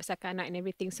 kita nak besarkan anak and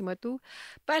everything semua tu.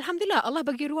 But Alhamdulillah Allah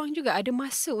bagi ruang juga, ada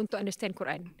masa untuk understand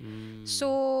Quran. So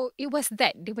it was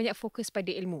that dia banyak fokus pada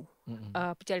ilmu,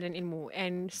 perjalanan ilmu,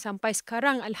 and sampai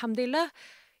sekarang Alhamdulillah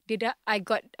I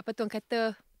got apa tu orang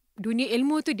kata, dunia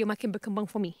ilmu tu dia makin berkembang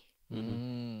for me.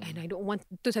 And I don't want,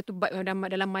 tu satu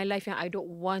dalam my life yang I don't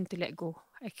want to let go.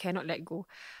 I cannot let go.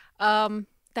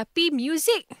 Tapi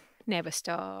music never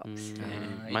stops.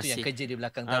 Itu yang kerja di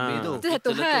belakang tabir tu. Itu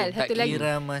satu hal. Tak satu lagi.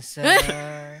 kira masa.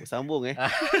 Sambung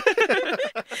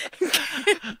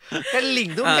Kan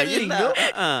link tu.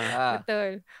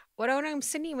 Betul. Orang-orang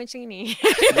seni macam ini.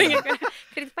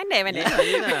 Kita pandai.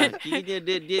 Yelah. Kira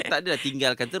dia tak adalah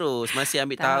tinggalkan terus. Masih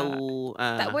ambil tahu.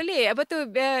 Tak boleh. Apa tu,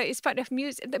 it's part of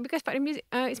music. Because part of music,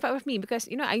 it's part of me. Because,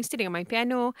 you know, I used to dengan my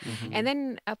piano. And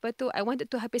then, apa tu, I wanted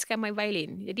to habiskan my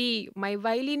violin. Jadi, my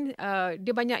violin,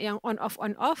 dia banyak yang on,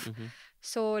 off.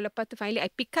 So, lepas tu, finally, I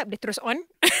pick up, dia terus on.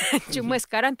 Cuma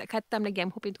sekarang tak khatam lagi.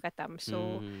 I'm hoping to khatam.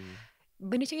 So,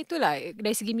 benda macam itulah.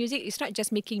 Dari segi music, it's not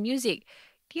just making music.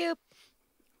 Dia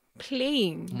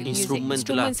playing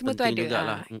instrument semua tu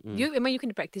ada. Memang you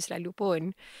kena practice selalu pun.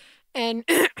 And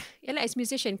yalah, as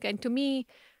musician kan, to me,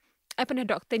 I pernah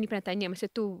doktor ni pernah tanya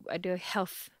masa tu ada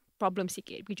health problem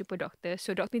sikit, pergi jumpa doktor.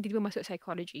 So doktor ni tiba-tiba masuk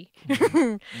psychology,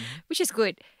 which is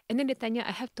good. And then dia tanya,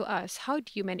 I have to ask, how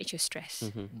do you manage your stress?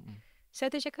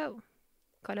 Saya cakap,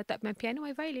 kalau tak main piano,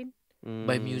 I violin.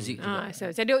 By music juga.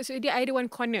 So dia ada one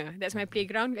corner. That's my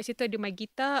playground. Kat situ ada my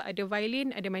guitar, ada violin,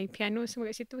 ada my piano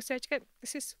semua kat situ. Saya cakap,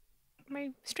 this is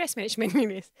my stress management.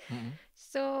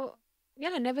 So,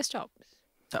 yalah, never stop.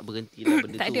 Tak berhenti lah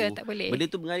benda tu. Tak ada, tak boleh. Benda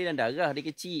tu mengalir dalam darah dia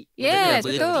kecil. Yes,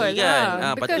 betul.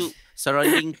 Kan? Lepas tu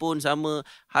surrounding pun sama.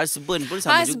 Husband pun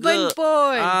sama husband juga.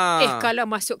 Pun. Kalau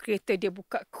masuk kereta dia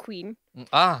buka Queen.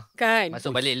 Kan?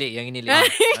 Masuk balik lek yang ini lek.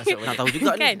 Masuk Nak tahu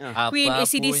juga kan? ni. Queen,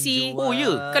 AC/DC. Oh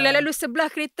ya. Kalau lalu sebelah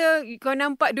kereta kau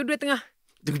nampak dua-dua tengah.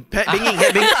 Banging.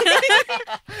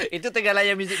 Itu tengah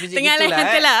layan muzik-muzik tengah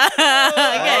gitulah.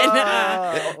 Tengah layan lah.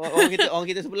 Kan? Orang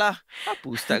kita sebelah. Apa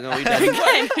ustaz dengan Waheeda ni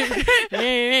buat?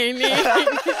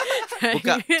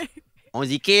 Buka. Orang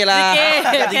zikir lah.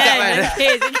 Zikir kan.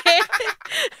 Zikir.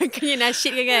 Kena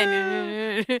nasyid kan.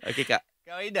 Okey Kak.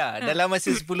 Kak Waheeda, dalam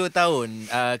masa 10 tahun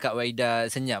Kak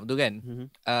Waheeda senyap tu kan,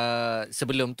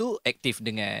 sebelum tu aktif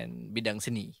dengan bidang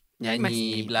seni,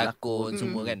 nyanyi, berlakon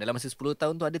semua kan. Dalam masa 10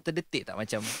 tahun tu ada terdetik tak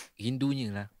macam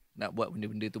rindunya lah nak buat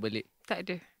benda-benda tu balik? Tak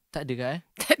ada. Tak ada kan?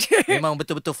 Tak ada. Memang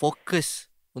betul-betul fokus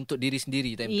untuk diri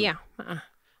sendiri time tu. Ya.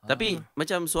 Tapi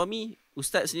macam suami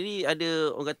ustaz sendiri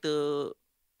ada orang kata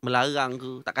melarang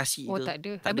ke, tak kasih ke? Oh tak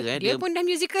ada. Tak ada dia pun dah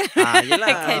musical. Yelah.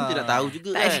 Kita nak tahu juga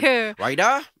tak kan. Ada.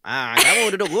 Waheeda, kamu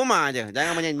duduk rumah je.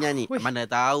 Jangan banyak nyanyi. Mana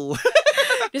tahu.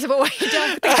 Dia sebut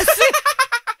Waheeda, terasa.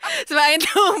 Sebab I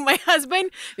tahu my husband,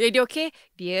 dia okay.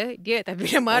 Dia tapi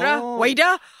dia marah.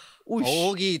 Waheeda.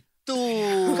 Oh gitu.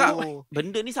 Kak,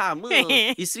 benda ni sama.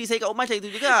 Isteri saya kat rumah macam itu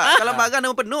juga. Kalau marah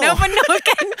nama penuh. Nama penuh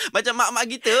kan. Macam mak-mak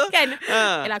kita. Kan.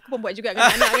 Yalah, aku pun buat juga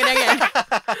dengan anak kadang-kadang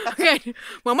kan.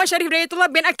 Muhammad Syarif Dayatullah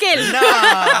bin Akil.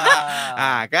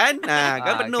 Kan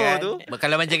penuh kan. tu.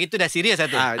 Kalau macam itu dah serius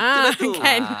satu. Itulah tu.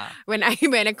 Kan.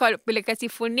 When I call, bila kasih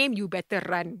full name, you better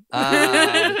run.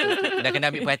 Betul. Dah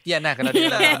kena ambil perhatian lah kalau dia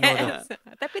dah penuh tu.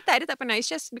 Tapi tak pernah. It's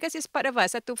just because it's part of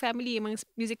us. Satu family memang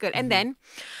musical. And then,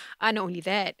 not only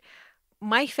that,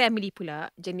 my family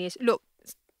pula jenis, look,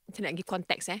 saya nak pergi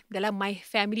konteks dalam my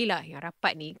family lah yang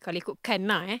rapat ni, kalau ikutkan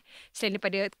lah selain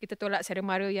daripada kita tolak saudara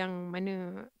mara yang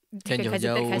mana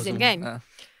cousin kan,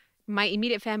 my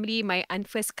immediate family, my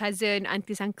first cousin,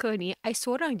 aunties, uncle ni, I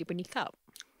seorang je bernikah.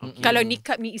 Kalau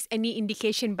nikah ni is any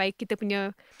indication by kita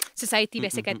punya society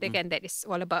biasa katakan that is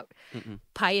all about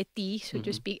piety, so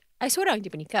to speak, I seorang je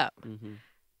bernikah.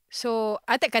 So,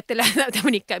 I tak katalah tak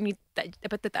menikah ni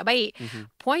tak baik.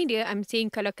 Point dia, I'm saying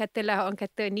kalau katalah orang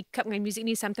kata nikah dengan muzik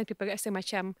ni, sometimes people rasa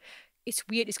macam it's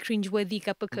weird, it's cringe-worthy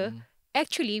ke apa ke.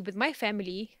 Actually, with my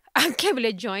family, Uncle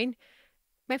boleh join.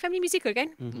 My family musical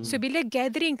kan. So, bila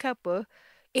gathering ke apa,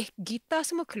 gitar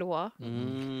semua keluar.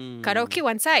 Karaoke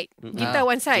one side, gitar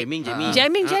one side.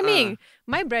 Jamming.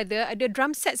 My brother ada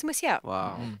drum set semua siap.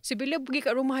 Wow. So bila pergi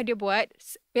kat rumah dia buat,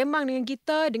 memang dengan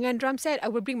gitar, dengan drum set, I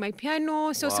will bring my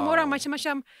piano. So semua orang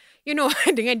macam-macam, you know,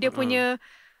 dengan dia punya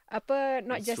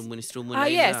not just instrumen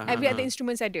yes, lah. every other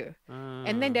instruments ada.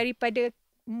 And then daripada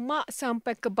mak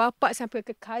sampai ke bapak, sampai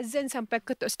ke cousin, sampai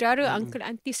ke tok saudara, uncle,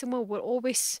 auntie semua will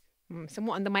always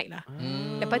Semua on the mic lah.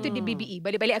 Ah. Lepas tu dia BBE.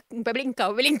 Balik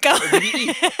engkau. BBE.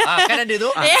 Kan ada tu.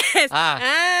 Yes.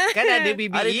 Kan ada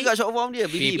BBE. Ada juga short form dia.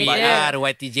 BBE. BBR,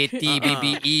 YTJT,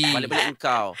 BBE. Balik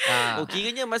engkau. Oh,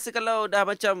 kiranya masa kalau dah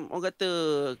macam orang kata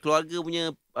keluarga punya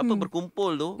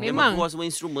berkumpul tu, memang keluar semua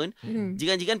instrumen,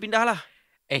 jiran-jiran pindah lah.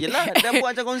 Yelah, dah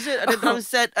buat macam konsert, ada drum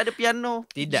set, ada piano.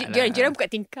 Tidak lah. Jiran-jiran buka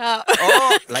tingkap.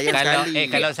 Oh, layan sekali.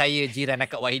 Kalau saya jiran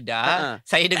akak Waheeda,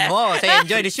 saya dengar, saya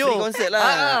enjoy the show. Free konsert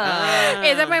lah.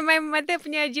 Sampai my mother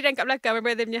punya jiran kat belakang, my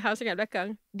brother punya house kat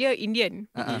belakang, dia Indian.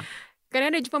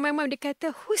 Kadang-kadang jumpa my mom, dia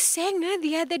kata, who sang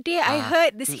the other day? I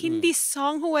heard this Hindi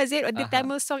song, who was it? Or the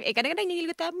Tamil song. Kadang-kadang nyanyi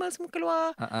lagu Tamil semua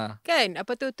keluar. Kan?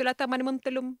 Apa tu, tulata mana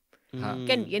telum.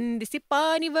 Kan? Yang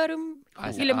disipa ni baru.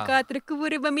 Film ka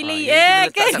terkubur bamilai.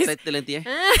 Kan? Subtitle nanti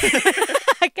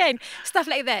Kan?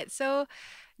 Stuff like that. So,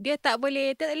 dia tak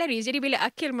boleh lari. Jadi bila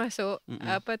Akil masuk,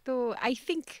 apa tu, I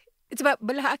think sebab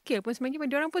belah Akil pun sebenarnya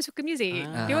dia orang pun suka muzik.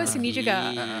 Dia orang seni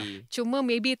juga. Cuma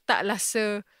maybe taklah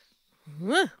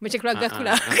macam keluarga aku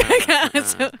lah.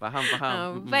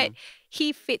 Faham. But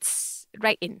he fits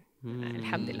right in.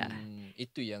 Alhamdulillah.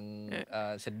 Itu yang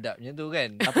sedapnya tu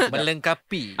kan.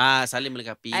 Melengkapi. Saling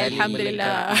melengkapi.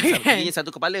 Alhamdulillah. Ini satu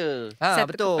kepala.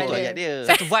 Betul. Itu ayat dia.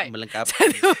 Satu vibe. Melengkapi.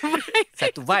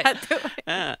 Satu vibe.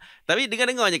 Tapi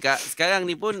dengar-dengar je Kak, sekarang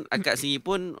ni pun akak sendiri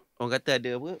pun orang kata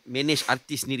ada manage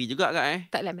artis sendiri juga Kak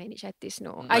Taklah manage artis,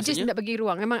 no. I just nak bagi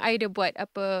ruang. Memang I ada buat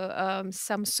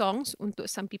some songs untuk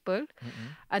some people.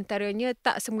 Antaranya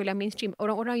tak semualah mainstream.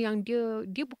 Orang-orang yang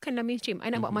dia bukanlah mainstream.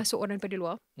 I nak buat masuk orang daripada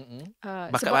luar.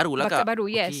 Bakat baru lah Kak. Bakat baru,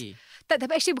 yes. Okay.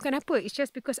 Tapi actually bukan apa. It's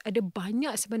just because ada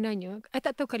banyak sebenarnya. I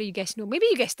tak tahu kalau you guys know. Maybe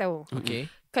you guys tahu.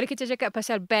 Okay. Kalau kita cakap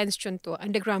pasal bands contoh,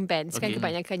 underground bands kan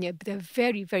kebanyakannya, they're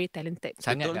very, very talented.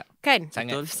 Sangat Kak. Kan?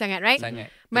 Sangat Right?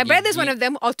 Sangat. My brother's one of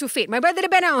them, All Too Fit. My brother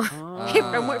the band now.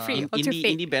 From Work Free, All Too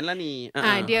Fit. Indie band lah ni.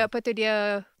 Dia apa tu,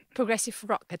 dia progressive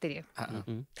rock kata dia.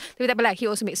 Tapi tak apalah, he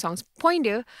also make songs. Point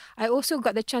dia, I also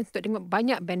got the chance untuk dengar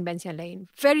banyak band-bands yang lain.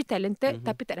 Very talented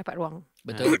tapi tak dapat ruang.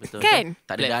 Betul. Kan?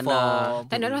 Tak ada dana.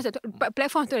 Tak ada ruang.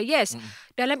 Platform tu, yes.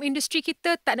 Dalam industri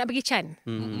kita tak nak bagi can.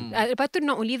 Lepas tu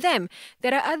not only them.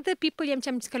 There are other people yang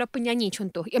macam kalau penyanyi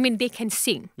contoh. I mean they can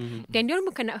sing. Dan dia orang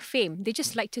bukan nak fame. They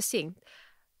just like to sing.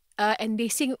 And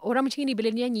they sing, orang macam ni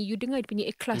bila nyanyi, you dengar dia punya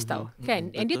ikhlas tau.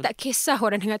 Kan? And dia tak kisah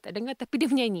orang dengar tak dengar, tapi dia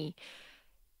menyanyi.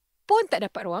 Pun tak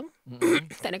dapat ruang.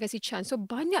 Tak nak kasih chance. So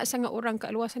banyak sangat orang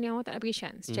kat luar sana yang orang tak nak bagi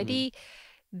chance. Jadi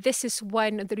this is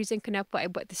one of the reason kenapa I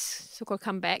buat this so-called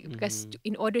comeback. Because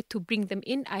in order to bring them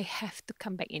in, I have to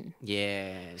come back in.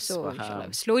 Yes. So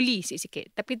insyaAllah slowly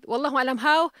sikit-sikit. Tapi wallahualam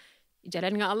how,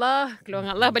 jalan dengan Allah, keluar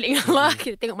dengan Allah, balik dengan Allah.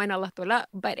 Kita tengok mana Allah tolak.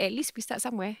 But at least we start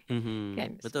somewhere.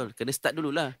 Kan? Betul. Kena start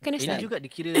dululah. Ini juga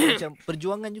dikira macam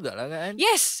perjuangan jugalah kan?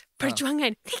 Yes.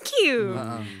 Perjuangan. Thank you.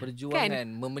 Perjuangan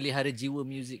memelihara jiwa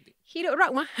muzik. Hidup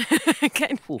rock mah.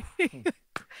 Kan?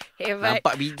 Hebat.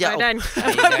 Nampak bijak.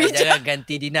 Jangan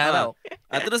ganti Dina tau.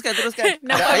 Teruskan.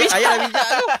 Ayat dah bijak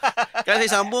tu. Kalau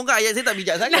saya sambung Kak, ayat saya tak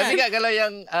bijak sangat. Tapi Kak, kalau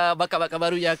yang bakat-bakat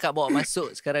baru yang Kak bawa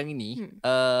masuk sekarang ini,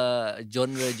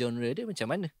 genre dia macam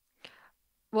mana?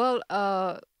 Well,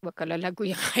 kalau lagu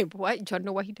yang I buat,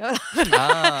 genre Waheeda lah.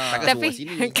 Tapi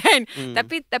kan,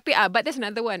 tapi but that's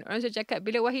another one. Orang selalu cakap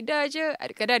bila Waheeda je,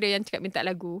 kadang ada yang cakap minta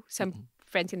lagu, some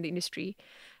friends in the industry.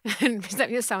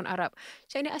 Misalnya sound Arab.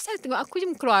 Macam ni, asal tengok aku je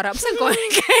keluar Arab. Asal kau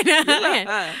kan?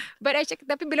 But I cakap,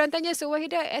 tapi bila orang tanya, so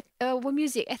Waheeda, what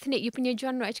music, ethnic, you punya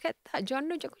genre? I cakap, tak,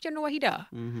 genre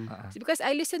Waheeda. Because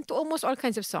I listen to almost all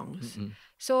kinds of songs.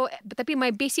 So, tapi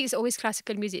my basic is always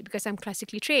classical music because I'm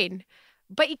classically trained.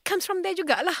 But it comes from there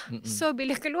jugalah. So,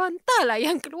 bila keluar, entahlah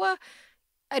yang keluar.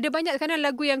 Ada banyak kadang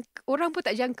lagu yang orang pun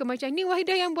tak jangka macam ni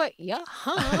Waheeda yang buat. Ya,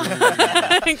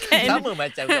 kan? Sama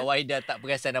macam Kak Waheeda tak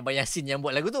perasan Abang Yasin yang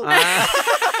buat lagu tu.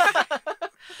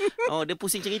 Oh, dia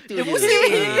pusing cerita dia je.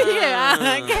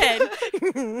 Kan?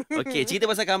 Okey, cerita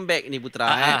pasal comeback ni Putra.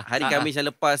 Hari Khamis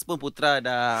yang lepas pun Putra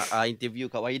dah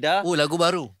interview Kak Waheeda. Oh, lagu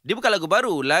baru. Dia bukan lagu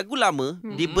baru, lagu lama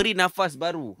diberi nafas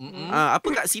baru.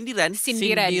 Apa Kak? Sindiran.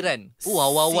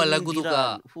 Awal-awal lagu tu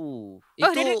Kak.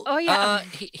 Itu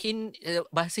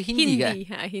bahasa Hindi kan?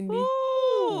 Hindi.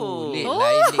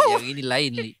 Yang ini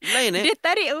lain ni. Lain Dia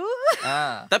tarik.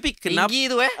 Tapi kenapa tinggi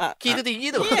tu key tu tinggi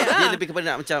tu. Dia lebih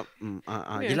kepada nak macam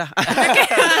yelah.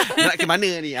 Nak ke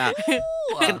mana ni?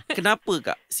 Kenapa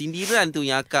Kak sindiran tu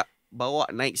yang Kak bawa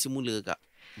naik semula Kak?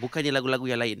 Bukannya lagu-lagu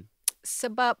yang lain.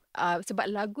 Sebab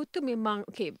lagu tu memang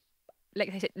okay.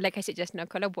 Like I said just now,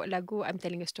 kalau buat lagu I'm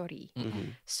telling a story.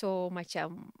 So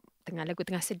macam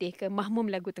tengah sedih ke, mahmum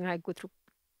lagu tengah lagu through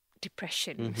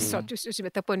depression. So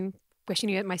ataupun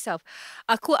questioning myself.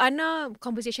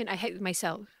 Conversation I had with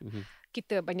myself.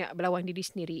 kita banyak berlawan diri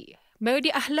sendiri.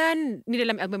 Melody Ahlan ni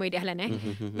dalam album Melody Ahlan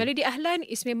Melody Ahlan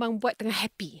is memang buat tengah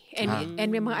happy and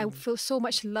memang I feel so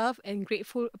much love and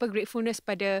gratefulness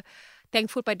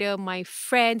thankful pada my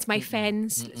friends, my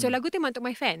fans. So lagu tu memang untuk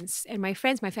my fans and my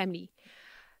friends, my family.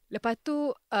 Lepas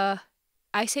tu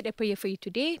I said a prayer for you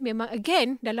today. Memang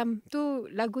again dalam tu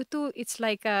lagu tu it's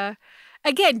like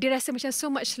again dia rasa macam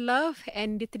so much love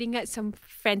and dia teringat some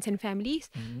friends and families.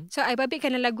 So I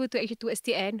babitkan lagu tu actually towards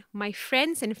the end. My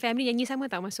friends and family nyanyi sama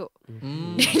tak masuk.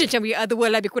 Macam we are the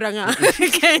world lebih kurang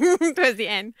kan towards the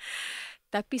end.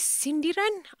 Tapi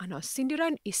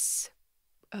sindiran is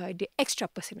the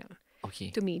extra personal.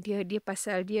 Okay. To me dia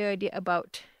pasal dia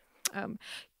about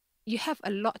you have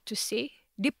a lot to say.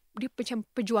 Dia macam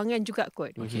perjuangan juga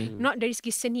kot. Not dari segi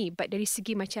seni but dari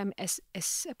segi macam as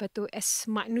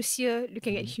manusia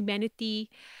looking at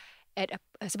humanity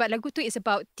sebab lagu tu is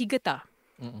about 3 ta.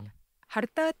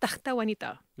 Harta, takhta,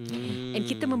 wanita. And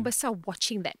kita membesar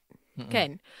watching that.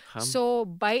 Kan? So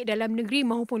baik dalam negeri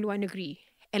maupun luar negeri.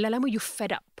 And lama you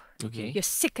fed up. You're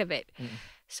sick of it.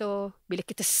 So bila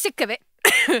kita sick of it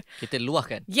kita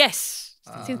luahkan. Yes.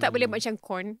 Since tak boleh macam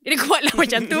corn. Jadi kuatlah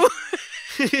macam tu.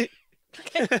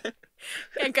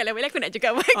 Kan kalau boleh aku nak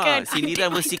juga kan.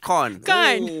 Sindiran versi corn.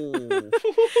 Kan.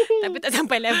 Tapi tak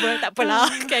sampai level, tak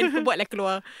apalah kan. Aku buatlah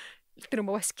keluar turun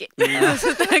bawah sikit.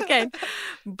 Kan.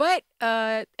 But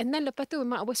and then lepas tu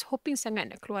memang I was hoping sangat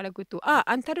nak keluar lagu tu.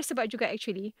 Antara sebab juga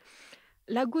actually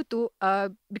lagu tu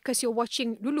because you're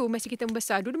watching dulu masa kita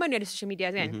membesar, dulu mana ada social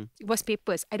media kan. It was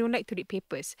papers. I don't like to read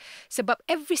papers. Sebab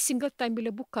every single time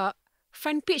bila buka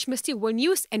front page mesti war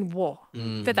news and war.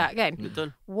 Betul tak kan?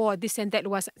 Betul. War, this and that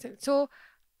was. So,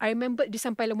 I remember di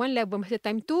sampai one level masa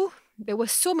time tu, there were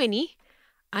so many.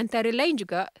 Antara lain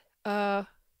juga,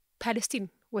 Palestine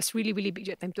was really, really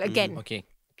big at time tu. Again. Okay.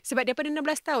 Sebab daripada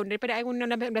 16 tahun, daripada I 16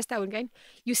 tahun kan,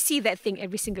 you see that thing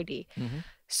every single day.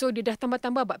 So, dia dah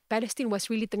tambah-tambah, but Palestine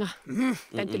was really tengah.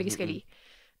 Time tu lagi sekali.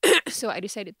 So, I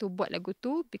decided to buat lagu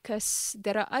tu because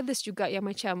there are others juga yang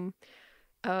macam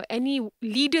any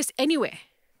leaders anywhere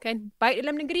kan, baik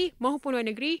dalam negeri maupun luar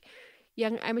negeri,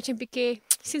 yang I macam fikir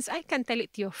since I can't tell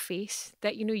it to your face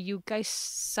that you guys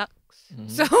suck,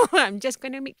 so I'm just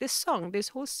gonna make this song.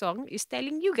 This whole song is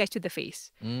telling you guys to the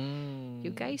face, you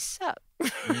guys suck.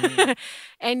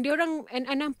 And diorang and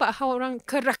I nampak how orang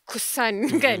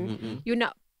kerakusan kan, you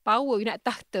nak power, you nak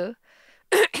tahta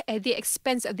at the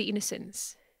expense of the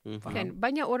innocence. Kan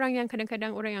banyak orang yang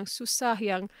kadang-kadang orang yang susah,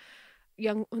 yang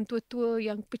tua-tua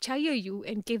yang percaya you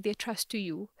and gave their trust to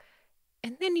you,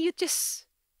 and then you just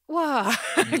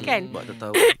kan.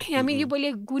 I mean you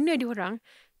boleh guna diorang,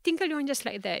 tinggal diorang just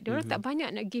like that. Diorang tak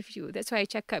banyak nak give you. That's why I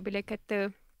cakap bila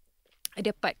kata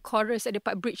ada part chorus, ada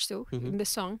part bridge tu in the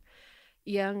song,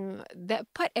 yang that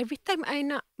part every time I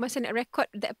nak masa nak record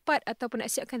that part ataupun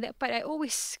nak siapkan that part, I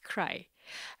always cry.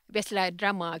 Biasalah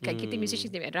drama kan, kita musician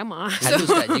dia drama. Halus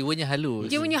tak? Jiwanya halus.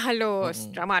 Jiwanya halus.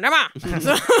 Drama.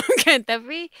 So kan,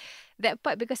 tapi that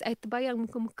part because I terbayang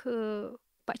muka-muka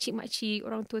pakcik-makcik,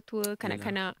 orang tua-tua,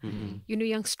 kanak-kanak,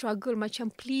 yang struggle macam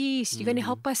please, you gonna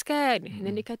help us kan? And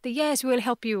then dia kata yes, we will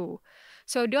help you.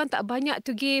 So diorang tak banyak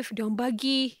to give, diorang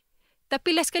bagi.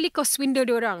 Tapi last kali kau swindle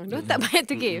diorang. Diorang tak banyak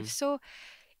to give. So,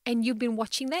 and you've been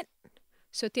watching that.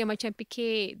 So tu yang macam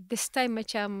fikir this time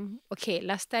macam okay,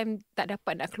 last time tak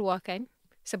dapat nak keluarkan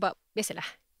sebab biasalah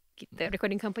kita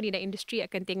recording company dan industri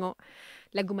akan tengok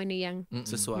lagu mana yang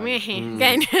sesuai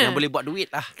kan, yang boleh buat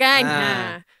duit lah kan.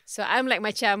 So I'm like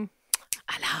macam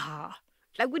alah,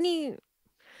 lagu ni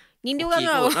Ngindi orang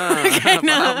tau.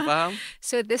 Faham.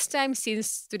 So this time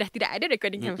since sudah tidak ada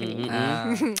recording company,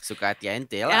 suka hati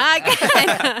ente lah.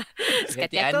 Kan. Suka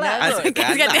hati aku lah. Suka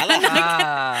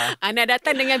lah. Ana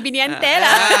datang dengan bini ante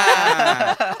lah.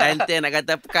 Ente nak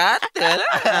kata perkata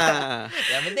lah.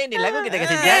 Yang penting ni lagu kita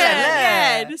kasi jalan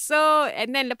lah. So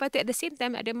and then lepas tu at the same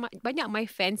time ada banyak my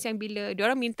fans yang bila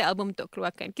diorang minta album untuk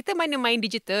keluarkan, kita mana main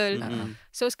digital.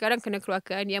 So sekarang kena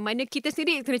keluarkan, yang mana kita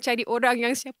sendiri kena cari orang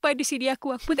yang siapa di CD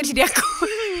aku pun tak CD aku.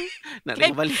 Nak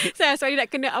tengok balik. Sorry nak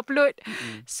kena upload.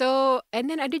 So and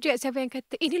then ada juga siapa yang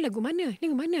kata ni lagu mana? Ni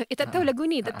lagu mana? Tak tahu lagu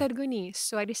ni, tak tahu lagu ni.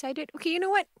 So I decided okay, you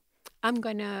know what, I'm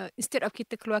gonna, instead of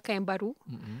kita keluarkan yang baru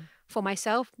for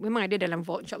myself, memang ada dalam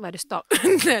vault, insyaAllah ada stock.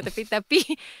 tapi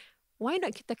why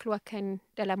not kita keluarkan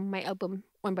dalam my album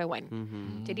one by one.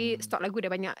 Jadi stok lagu dah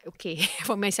banyak. Okay,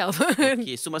 for myself.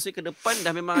 Okay, so maksudnya ke depan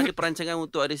dah memang ada perancangan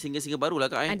untuk ada single-single baru lah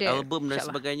Kak Ada, album dan insyaAllah.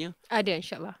 sebagainya. Ada,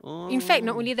 insyaAllah. In fact,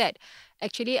 not only that,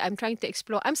 actually I'm trying to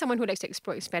explore. I'm someone who likes to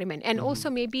explore, experiment, and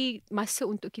also maybe masa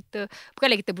untuk kita,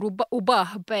 bukanlah kita berubah,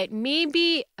 but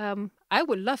maybe I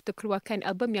would love to keluarkan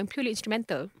album yang purely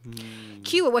instrumental.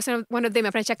 Q was one of them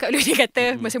yang pernah cakap dulu. Dia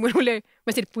kata masa mula-mula,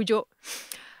 masa dia pujuk,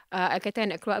 I kata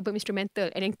nak keluar album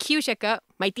instrumental, and then Q cakap,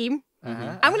 my team,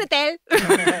 I'm gonna tell.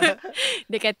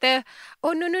 Dia kata,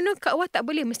 oh no, Kak Wah tak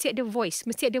boleh, mesti ada voice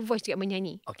juga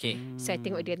menyanyi. Okay. So I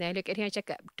tengok dia, dan I look at him and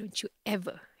cakap, don't you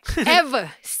ever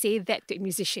say that to a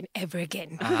musician ever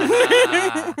again.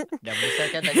 Dah besar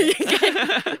kan tadi.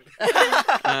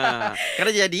 Kena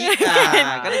jadi.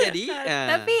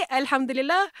 Tapi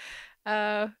Alhamdulillah,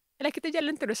 kita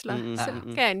jalan terus lah.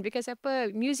 Kan, because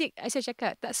apa, music, saya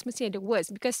cakap, tak semestinya ada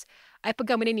words. Because I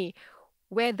pegang benda ni,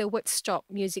 where the words stop,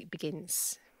 music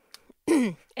begins.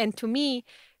 And to me,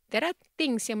 there are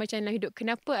things yang macam dalam hidup.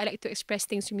 Kenapa I like to express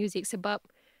things through music? Sebab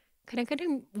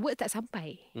kadang-kadang word tak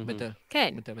sampai. Betul.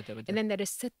 Kan? Betul. And then there are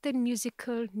certain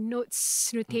musical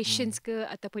notes, notations ke,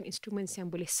 ataupun instruments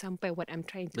yang boleh sampai what I'm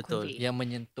trying to convey. Yang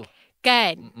menyentuh.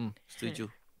 Kan?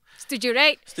 Setuju,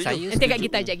 right? Saya nanti kat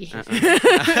gitar je lagi.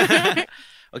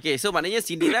 Okay, so maknanya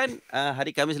sindiran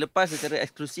hari Khamis lepas secara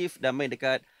eksklusif dah main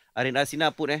dekat Arena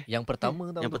SINAR pun Yang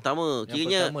pertama tau. Yang pertama.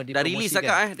 Kiranya dah release lah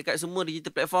Kak dekat semua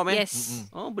digital platform Yes.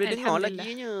 Oh, boleh dengar lah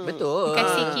kiranya. Betul. Terima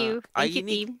kasih Q. Thank you,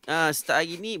 team. Start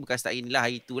hari ni, bukan start hari ni lah,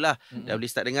 hari itulah. Dah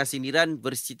boleh start dengar sindiran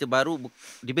versi terbaru,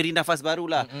 diberi nafas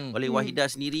barulah oleh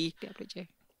Waheeda sendiri.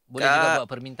 Boleh juga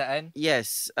buat permintaan.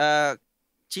 Yes.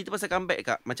 Cerita pasal comeback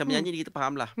Kak, macam menyanyi kita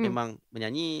faham lah. Memang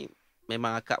menyanyi,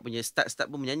 memang Kak punya start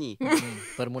pun menyanyi.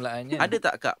 Permulaannya. Ada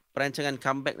tak Kak perancangan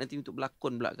comeback nanti untuk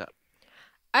berlakon pula Kak?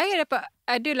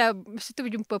 Adalah, masa tu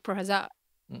berjumpa Prof. Razak.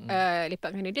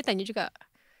 Lepak dengan dia tanya juga,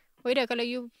 Waheeda, kalau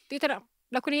you tak nak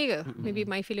berlakon lagi ke? Maybe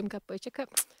my film ke apa.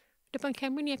 Cakap, depan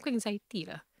kamera ni aku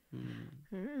anxiety lah.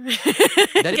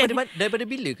 Daripada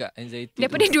bila Kak anxiety?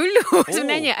 Daripada dulu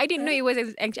sebenarnya. I didn't know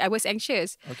I was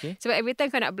anxious. Okay. Sebab every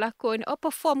time kau nak berlakon,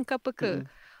 perform ke apa ke,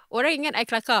 orang ingat I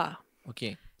kelakar.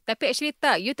 Okay. Tapi actually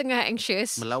tak, you tengah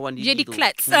anxious, melawan diri jadi tu.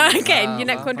 klats. Kan, you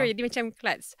nak control, jadi macam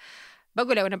klats.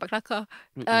 Baguslah orang nampak kelakar.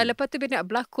 Lepas tu bila nak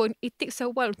berlakon, it takes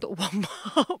a while untuk warm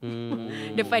up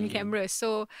depan kamera.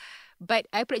 So, but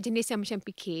I pula jenis yang macam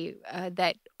fikir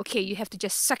that, okay, you have to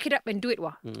just suck it up and do it.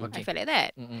 I felt like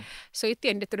that. So,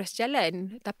 itu yang dia terus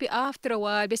jalan. Tapi after a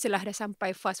while, biasalah dah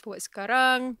sampai fast forward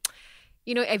sekarang,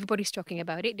 you know, everybody's talking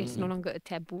about it. There's no longer a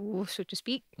taboo, so to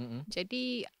speak.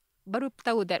 Jadi, baru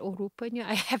tahu that, rupanya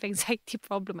I have anxiety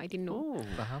problem. I didn't know.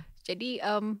 Faham. Jadi,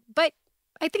 but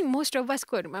I think most of us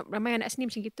kot, ramai anak seni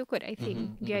macam gitu kot. I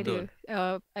think dia ada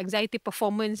anxiety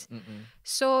performance.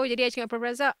 So, jadi I cakap Prof.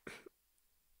 Razak,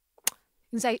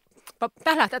 anxiety,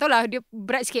 tak tahulah, dia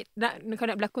berat sikit nak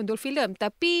berlakon dua filem.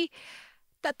 Tapi,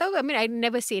 tak tahu, I mean, I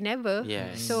never say never.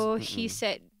 Yes. So, he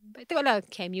said, tengoklah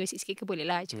cameo sikit-sikit ke boleh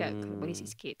lah. Cakap, boleh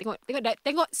sikit-sikit.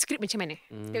 Tengok skrip macam mana.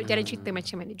 Tengok jalan cerita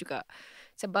macam mana juga.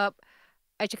 Sebab,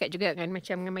 I cakap juga kan,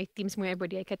 macam dengan my team semua,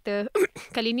 everybody, I kata,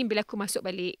 kali ni bila aku masuk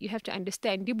balik, you have to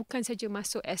understand, dia bukan saja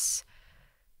masuk as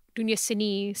dunia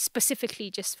seni, specifically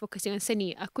just fokus dengan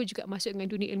seni. Aku juga masuk dengan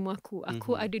dunia ilmu aku.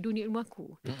 Aku ada dunia ilmu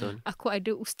aku. Betul. Aku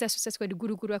ada ustaz-ustaz aku, ada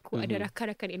guru-guru aku, ada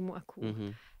rakan-rakan ilmu aku.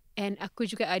 And aku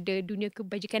juga ada dunia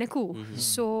kebajikan aku.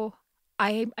 So,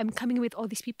 I'm coming with all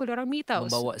these people around me tau.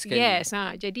 Membawa sekali. Yes.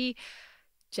 Jadi,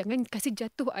 jangan kasih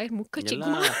jatuh air muka cikgu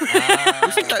mah.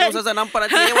 Ustaz usah nampak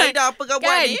nanti Waheeda apa kau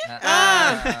buat ni?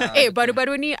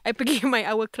 Baru-baru ni I pergi my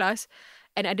hour class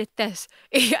and ada test.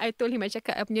 I told him, I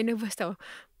cakap I punya nervous tau.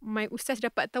 My ustaz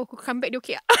dapat tahu aku comeback dia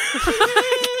okey.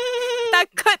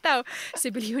 Takut tau.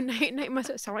 So bila you naik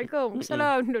masuk, Assalamualaikum.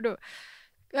 Salam, duduk.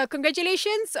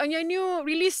 Congratulations on your new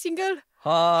release single.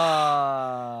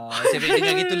 Saya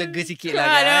dengar gitu lega sikit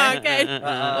lah kan.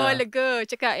 Lega.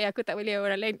 Cakap aku tak boleh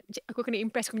orang lain, aku kena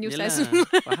impress aku punya ustaz.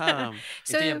 Faham.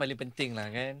 So, itu yang paling penting lah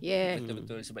kan. Yeah.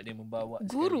 Betul-betul sebab dia membawa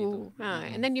guru.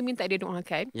 And then dia minta dia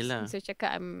doakan. Yelah. So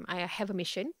cakap I have a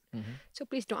mission. So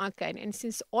please doakan. And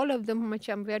since all of them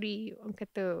macam very, orang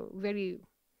kata very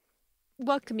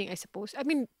welcoming, I suppose. I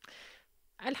mean,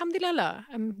 Alhamdulillah lah.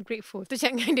 I'm grateful. Tu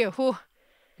cakap dengan dia,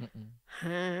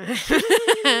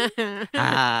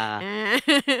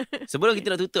 sebelum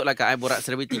kita nak tutup lah Kak, borak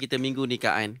selebriti kita minggu ni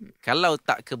Kak An. Kalau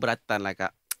tak keberatan lah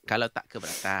Kak. Kita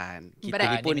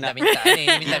ni pun nak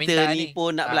kita ni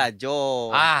pun nak belajar.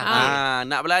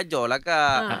 Nak belajar lah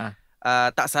Kak.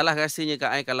 Tak salah rasanya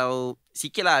Kak kalau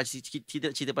sikit lah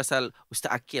cerita pasal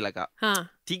Ustaz Akil lah Kak.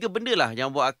 3 benda lah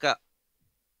yang buat Kak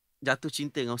jatuh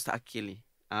cinta dengan Ustaz Akil ni.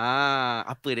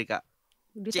 Apa dia Kak?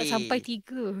 Dia tak sampai 3.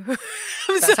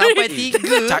 Tak sampai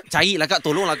 3. Carilah Kak,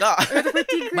 tolonglah Kak.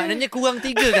 Maknanya kurang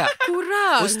 3 Kak.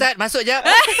 Kurang. Ustaz masuk je.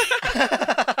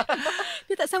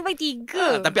 Dia tak sampai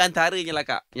 3. Tapi antaranya lah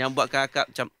Kak, yang buat kakak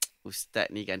macam, Ustaz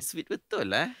ni kan sweet betul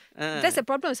lah. That's the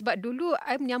problem. Sebab dulu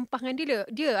I menyampah dengan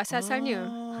dia asal-asalnya.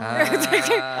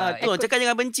 Tu orang cakap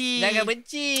jangan benci. Jangan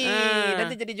benci.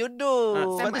 Nanti jadi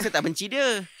jodoh. Sebab tu saya tak benci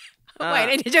dia.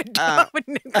 Why dia jodoh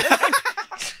benda.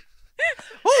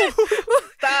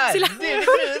 Tak. Sila. Dia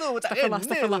tu. Tak kena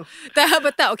tu.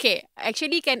 Tak. Okay.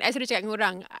 Actually kan, I selalu cakap dengan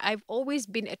orang, I've always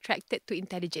been attracted to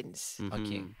intelligence.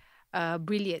 Okay.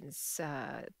 Brilliance.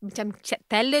 Macam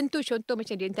talent tu, contoh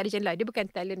macam dia intelligent lah. Dia bukan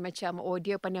talent macam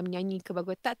dia pandai menyanyi ke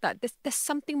bagus. Tak. There's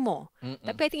something more.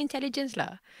 Tapi I think intelligence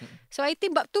lah. So I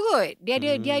think bab tu kot. Dia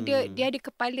ada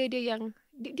kepala dia yang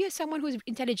dia someone who's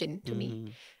intelligent to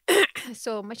me.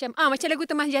 So macam lagu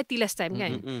Temas Jati last time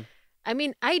kan. I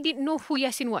mean, I didn't know who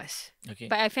Yasin was. Okay.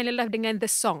 But I fell in love dengan the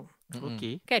song.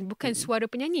 Okay. Kan, bukan suara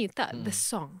penyanyi, tak, the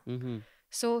song.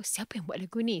 So, siapa yang buat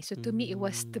lagu ni? So, to me, it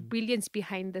was the brilliance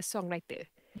behind the songwriter.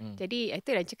 Jadi, itu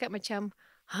dah cakap macam,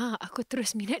 aku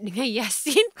terus minat dengan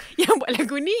Yasin yang buat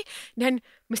lagu ni. Dan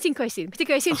mesti kau Yasin.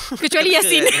 Kecuali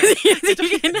Yasin.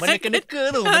 Mana kena-ke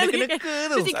tu.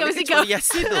 Mesti kau. Kecuali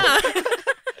Yasin tu.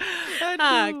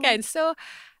 Kan, so,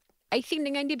 I think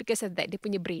dengan dia because of that, dia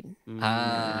punya brain.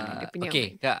 Dia punya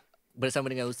okay, brain. Kak.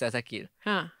 Bersama dengan Ustaz Akil.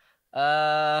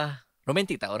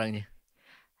 Romantik tak orangnya?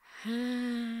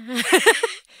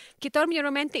 Kita orang punya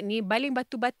romantik ni, baling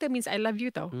batu bata means I love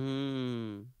you tau.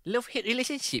 Love-hate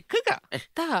relationship ke Kak?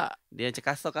 Tak. Dia macam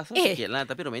kasar-kasar sikit lah,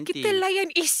 tapi romantik. Kita layan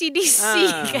ACDC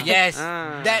kan. Yes,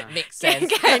 that makes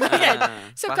sense. kan.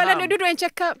 So Faham. kalau dua-dua yang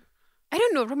cakap, I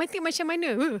don't know, romantik macam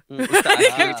mana.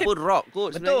 Ustaz pun rock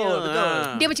kot sebenarnya. Betul.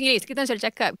 Dia macam ni, kita selalu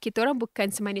cakap, kita orang bukan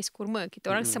Semanis Kurma,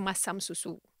 kita orang Semasam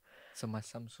Susu.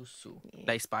 Semasam Susu.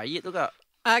 Dah expired tu Kak.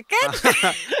 Kan?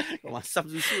 Masam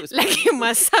susu. Lagi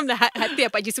masam dah hati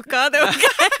apa je suka tu.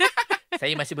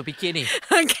 Saya masih berfikir ni.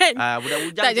 Kan? Budak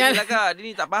bujang je lah Kak. Dia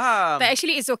ni tak faham. Tak,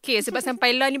 actually it's okay. Sebab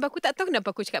sampai lah ni aku tak tahu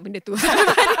kenapa aku cakap benda tu.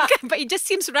 But it just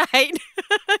seems right.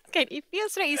 Kan? It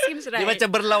feels right. It seems right. Dia macam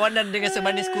berlawanan dengan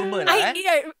Semanis Kurma lah.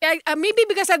 Maybe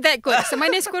because of that kot.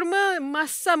 Semanis Kurma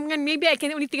masam kan. Maybe I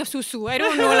can only think of susu. I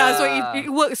don't know lah. So it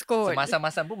works kot.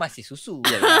 Semasam-masam pun masih susu.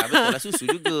 Yalah, betul lah susu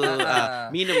juga.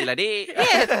 Minum je lah dek.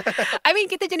 Yeah. I mean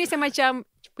kita jenis yang macam,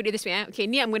 put it this way. Okay,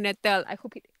 ni I'm gonna tell. I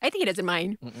think he doesn't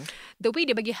mind. The way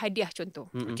dia bagi hadiah contoh.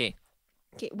 Okay,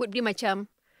 would be macam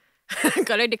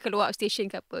kalau dia keluar station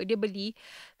ke apa, dia beli,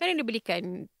 kadang dia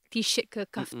belikan t-shirt ke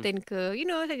kaftan ke, you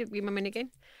know, saya pergi mana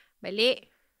kan. Balik,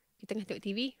 di tengah tengok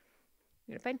TV,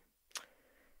 di depan,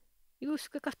 you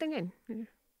suka kaftan kan?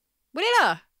 Boleh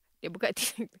lah. Dia buka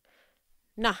t-shirt.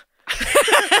 Nah.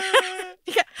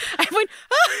 I pun,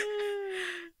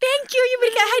 thank you, you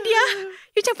berikan hadiah.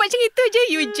 You campak macam itu je,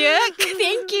 you jerk.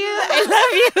 Thank you, I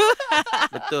love you.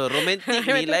 Betul, romantik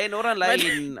ni lain orang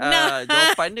lain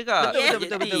jawapan dia Kak.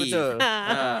 Betul.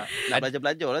 Nak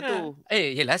belajar-belajar lah tu.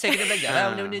 Yelah saya kena belajar lah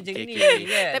benda-benda macam ni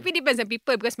kan. Tapi depends on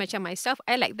people. Because macam myself,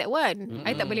 I like that one.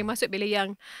 I tak boleh masuk bila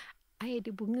yang I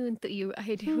ada bunga untuk you.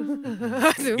 I ada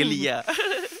Geli lah.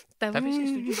 Tapi saya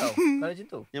setuju tau. Kalau macam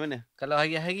tu, Yang mana? kalau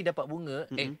hari-hari dapat bunga,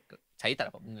 saya tak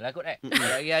dapat bunga lah kot.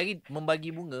 Kalau hari-hari membagi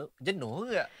bunga, jenuh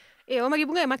ke Kak? orang bagi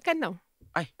bunga, I makan tau.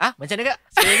 Macam mana Kak?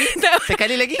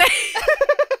 Sekali lagi.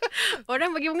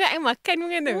 Orang bagi bunga, I makan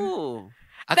bunga tu.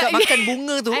 Akak makan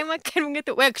bunga tu? I makan bunga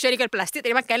tu. Well, kecuali kalau plastik tak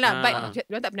boleh makan lah. But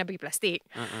diorang tak pernah bagi plastik.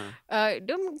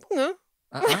 Dia bunga.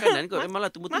 Makanan kot. Memanglah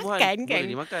tumbuh-tumbuhan. Makan kan?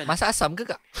 Boleh dimakan. Masak asam ke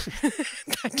Kak?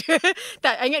 Tak ada.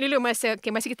 Tak, ingat dulu masa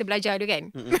kita belajar tu kan.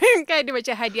 Kan ada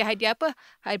macam hadiah-hadiah apa.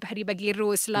 Hari bagi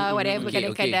rose lah, whatever.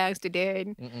 Kadang-kadang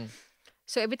student.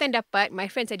 So every time dapat, my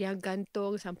friends ada yang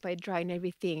gantung sampai dry and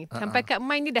everything. Sampai kat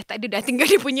mine ni dah tak ada, dah tinggal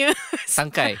dia punya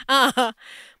sangkai.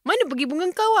 Mana pergi bunga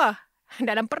kau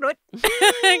dalam perut.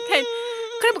 Kan?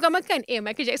 Kau bukan makan.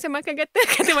 Michael Jackson makan kata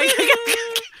Michael kata.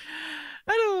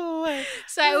 Aduh.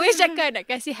 So I always cakap nak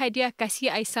kasih hadiah,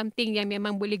 kasih I something yang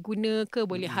memang boleh guna ke,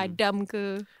 boleh hadam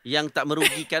ke. Yang tak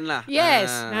merugikan lah. Yes.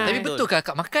 Tapi betul ke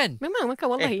Kak makan? Memang makan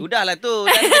wallahi. Udahlah tu.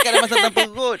 Jangan cakap dalam masa tanpa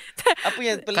perut. Apa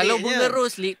yang peliknya? Kalau bunga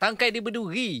rose tangkai dia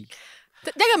berduri.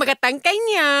 Jangan makan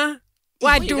tangkainya.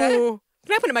 Waduh.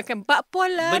 Kenapa nak makan bakpol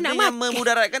lah? Benda nak yang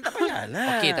memudaratkan tak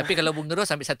payahlah. Okey, tapi kalau bunga rose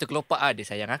ambil satu kelopak dia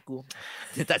sayang aku.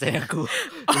 Dia tak sayang aku.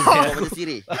 Macam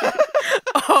sirih.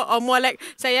 More like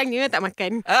sayangnya tak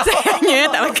makan. Sayangnya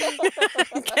tak makan.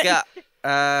 Kak,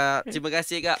 terima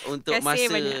kasih Kak untuk masa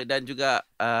banyak. dan juga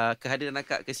kehadiran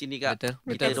Kak ke sini Kak.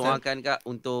 Kita doakan Kak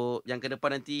untuk yang ke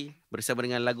depan nanti bersama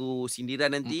dengan lagu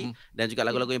sindiran nanti dan juga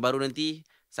lagu-lagu yang baru nanti.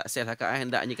 sukses lah Kak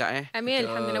hendaknya Kak Amin.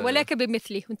 Alhamdulillah. Walaika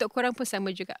bimithli. Untuk korang pun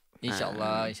sama juga.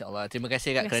 InsyaAllah. Terima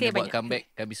kasih Kak kerana buat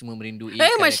comeback. Kami semua merindui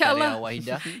Masya Allah. karya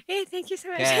Waheeda. Thank you so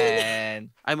much.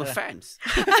 Kan. I'm a fans.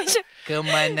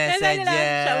 Kemana saja.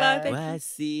 InsyaAllah.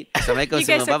 Assalamualaikum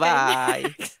semua.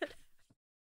 Bye-bye.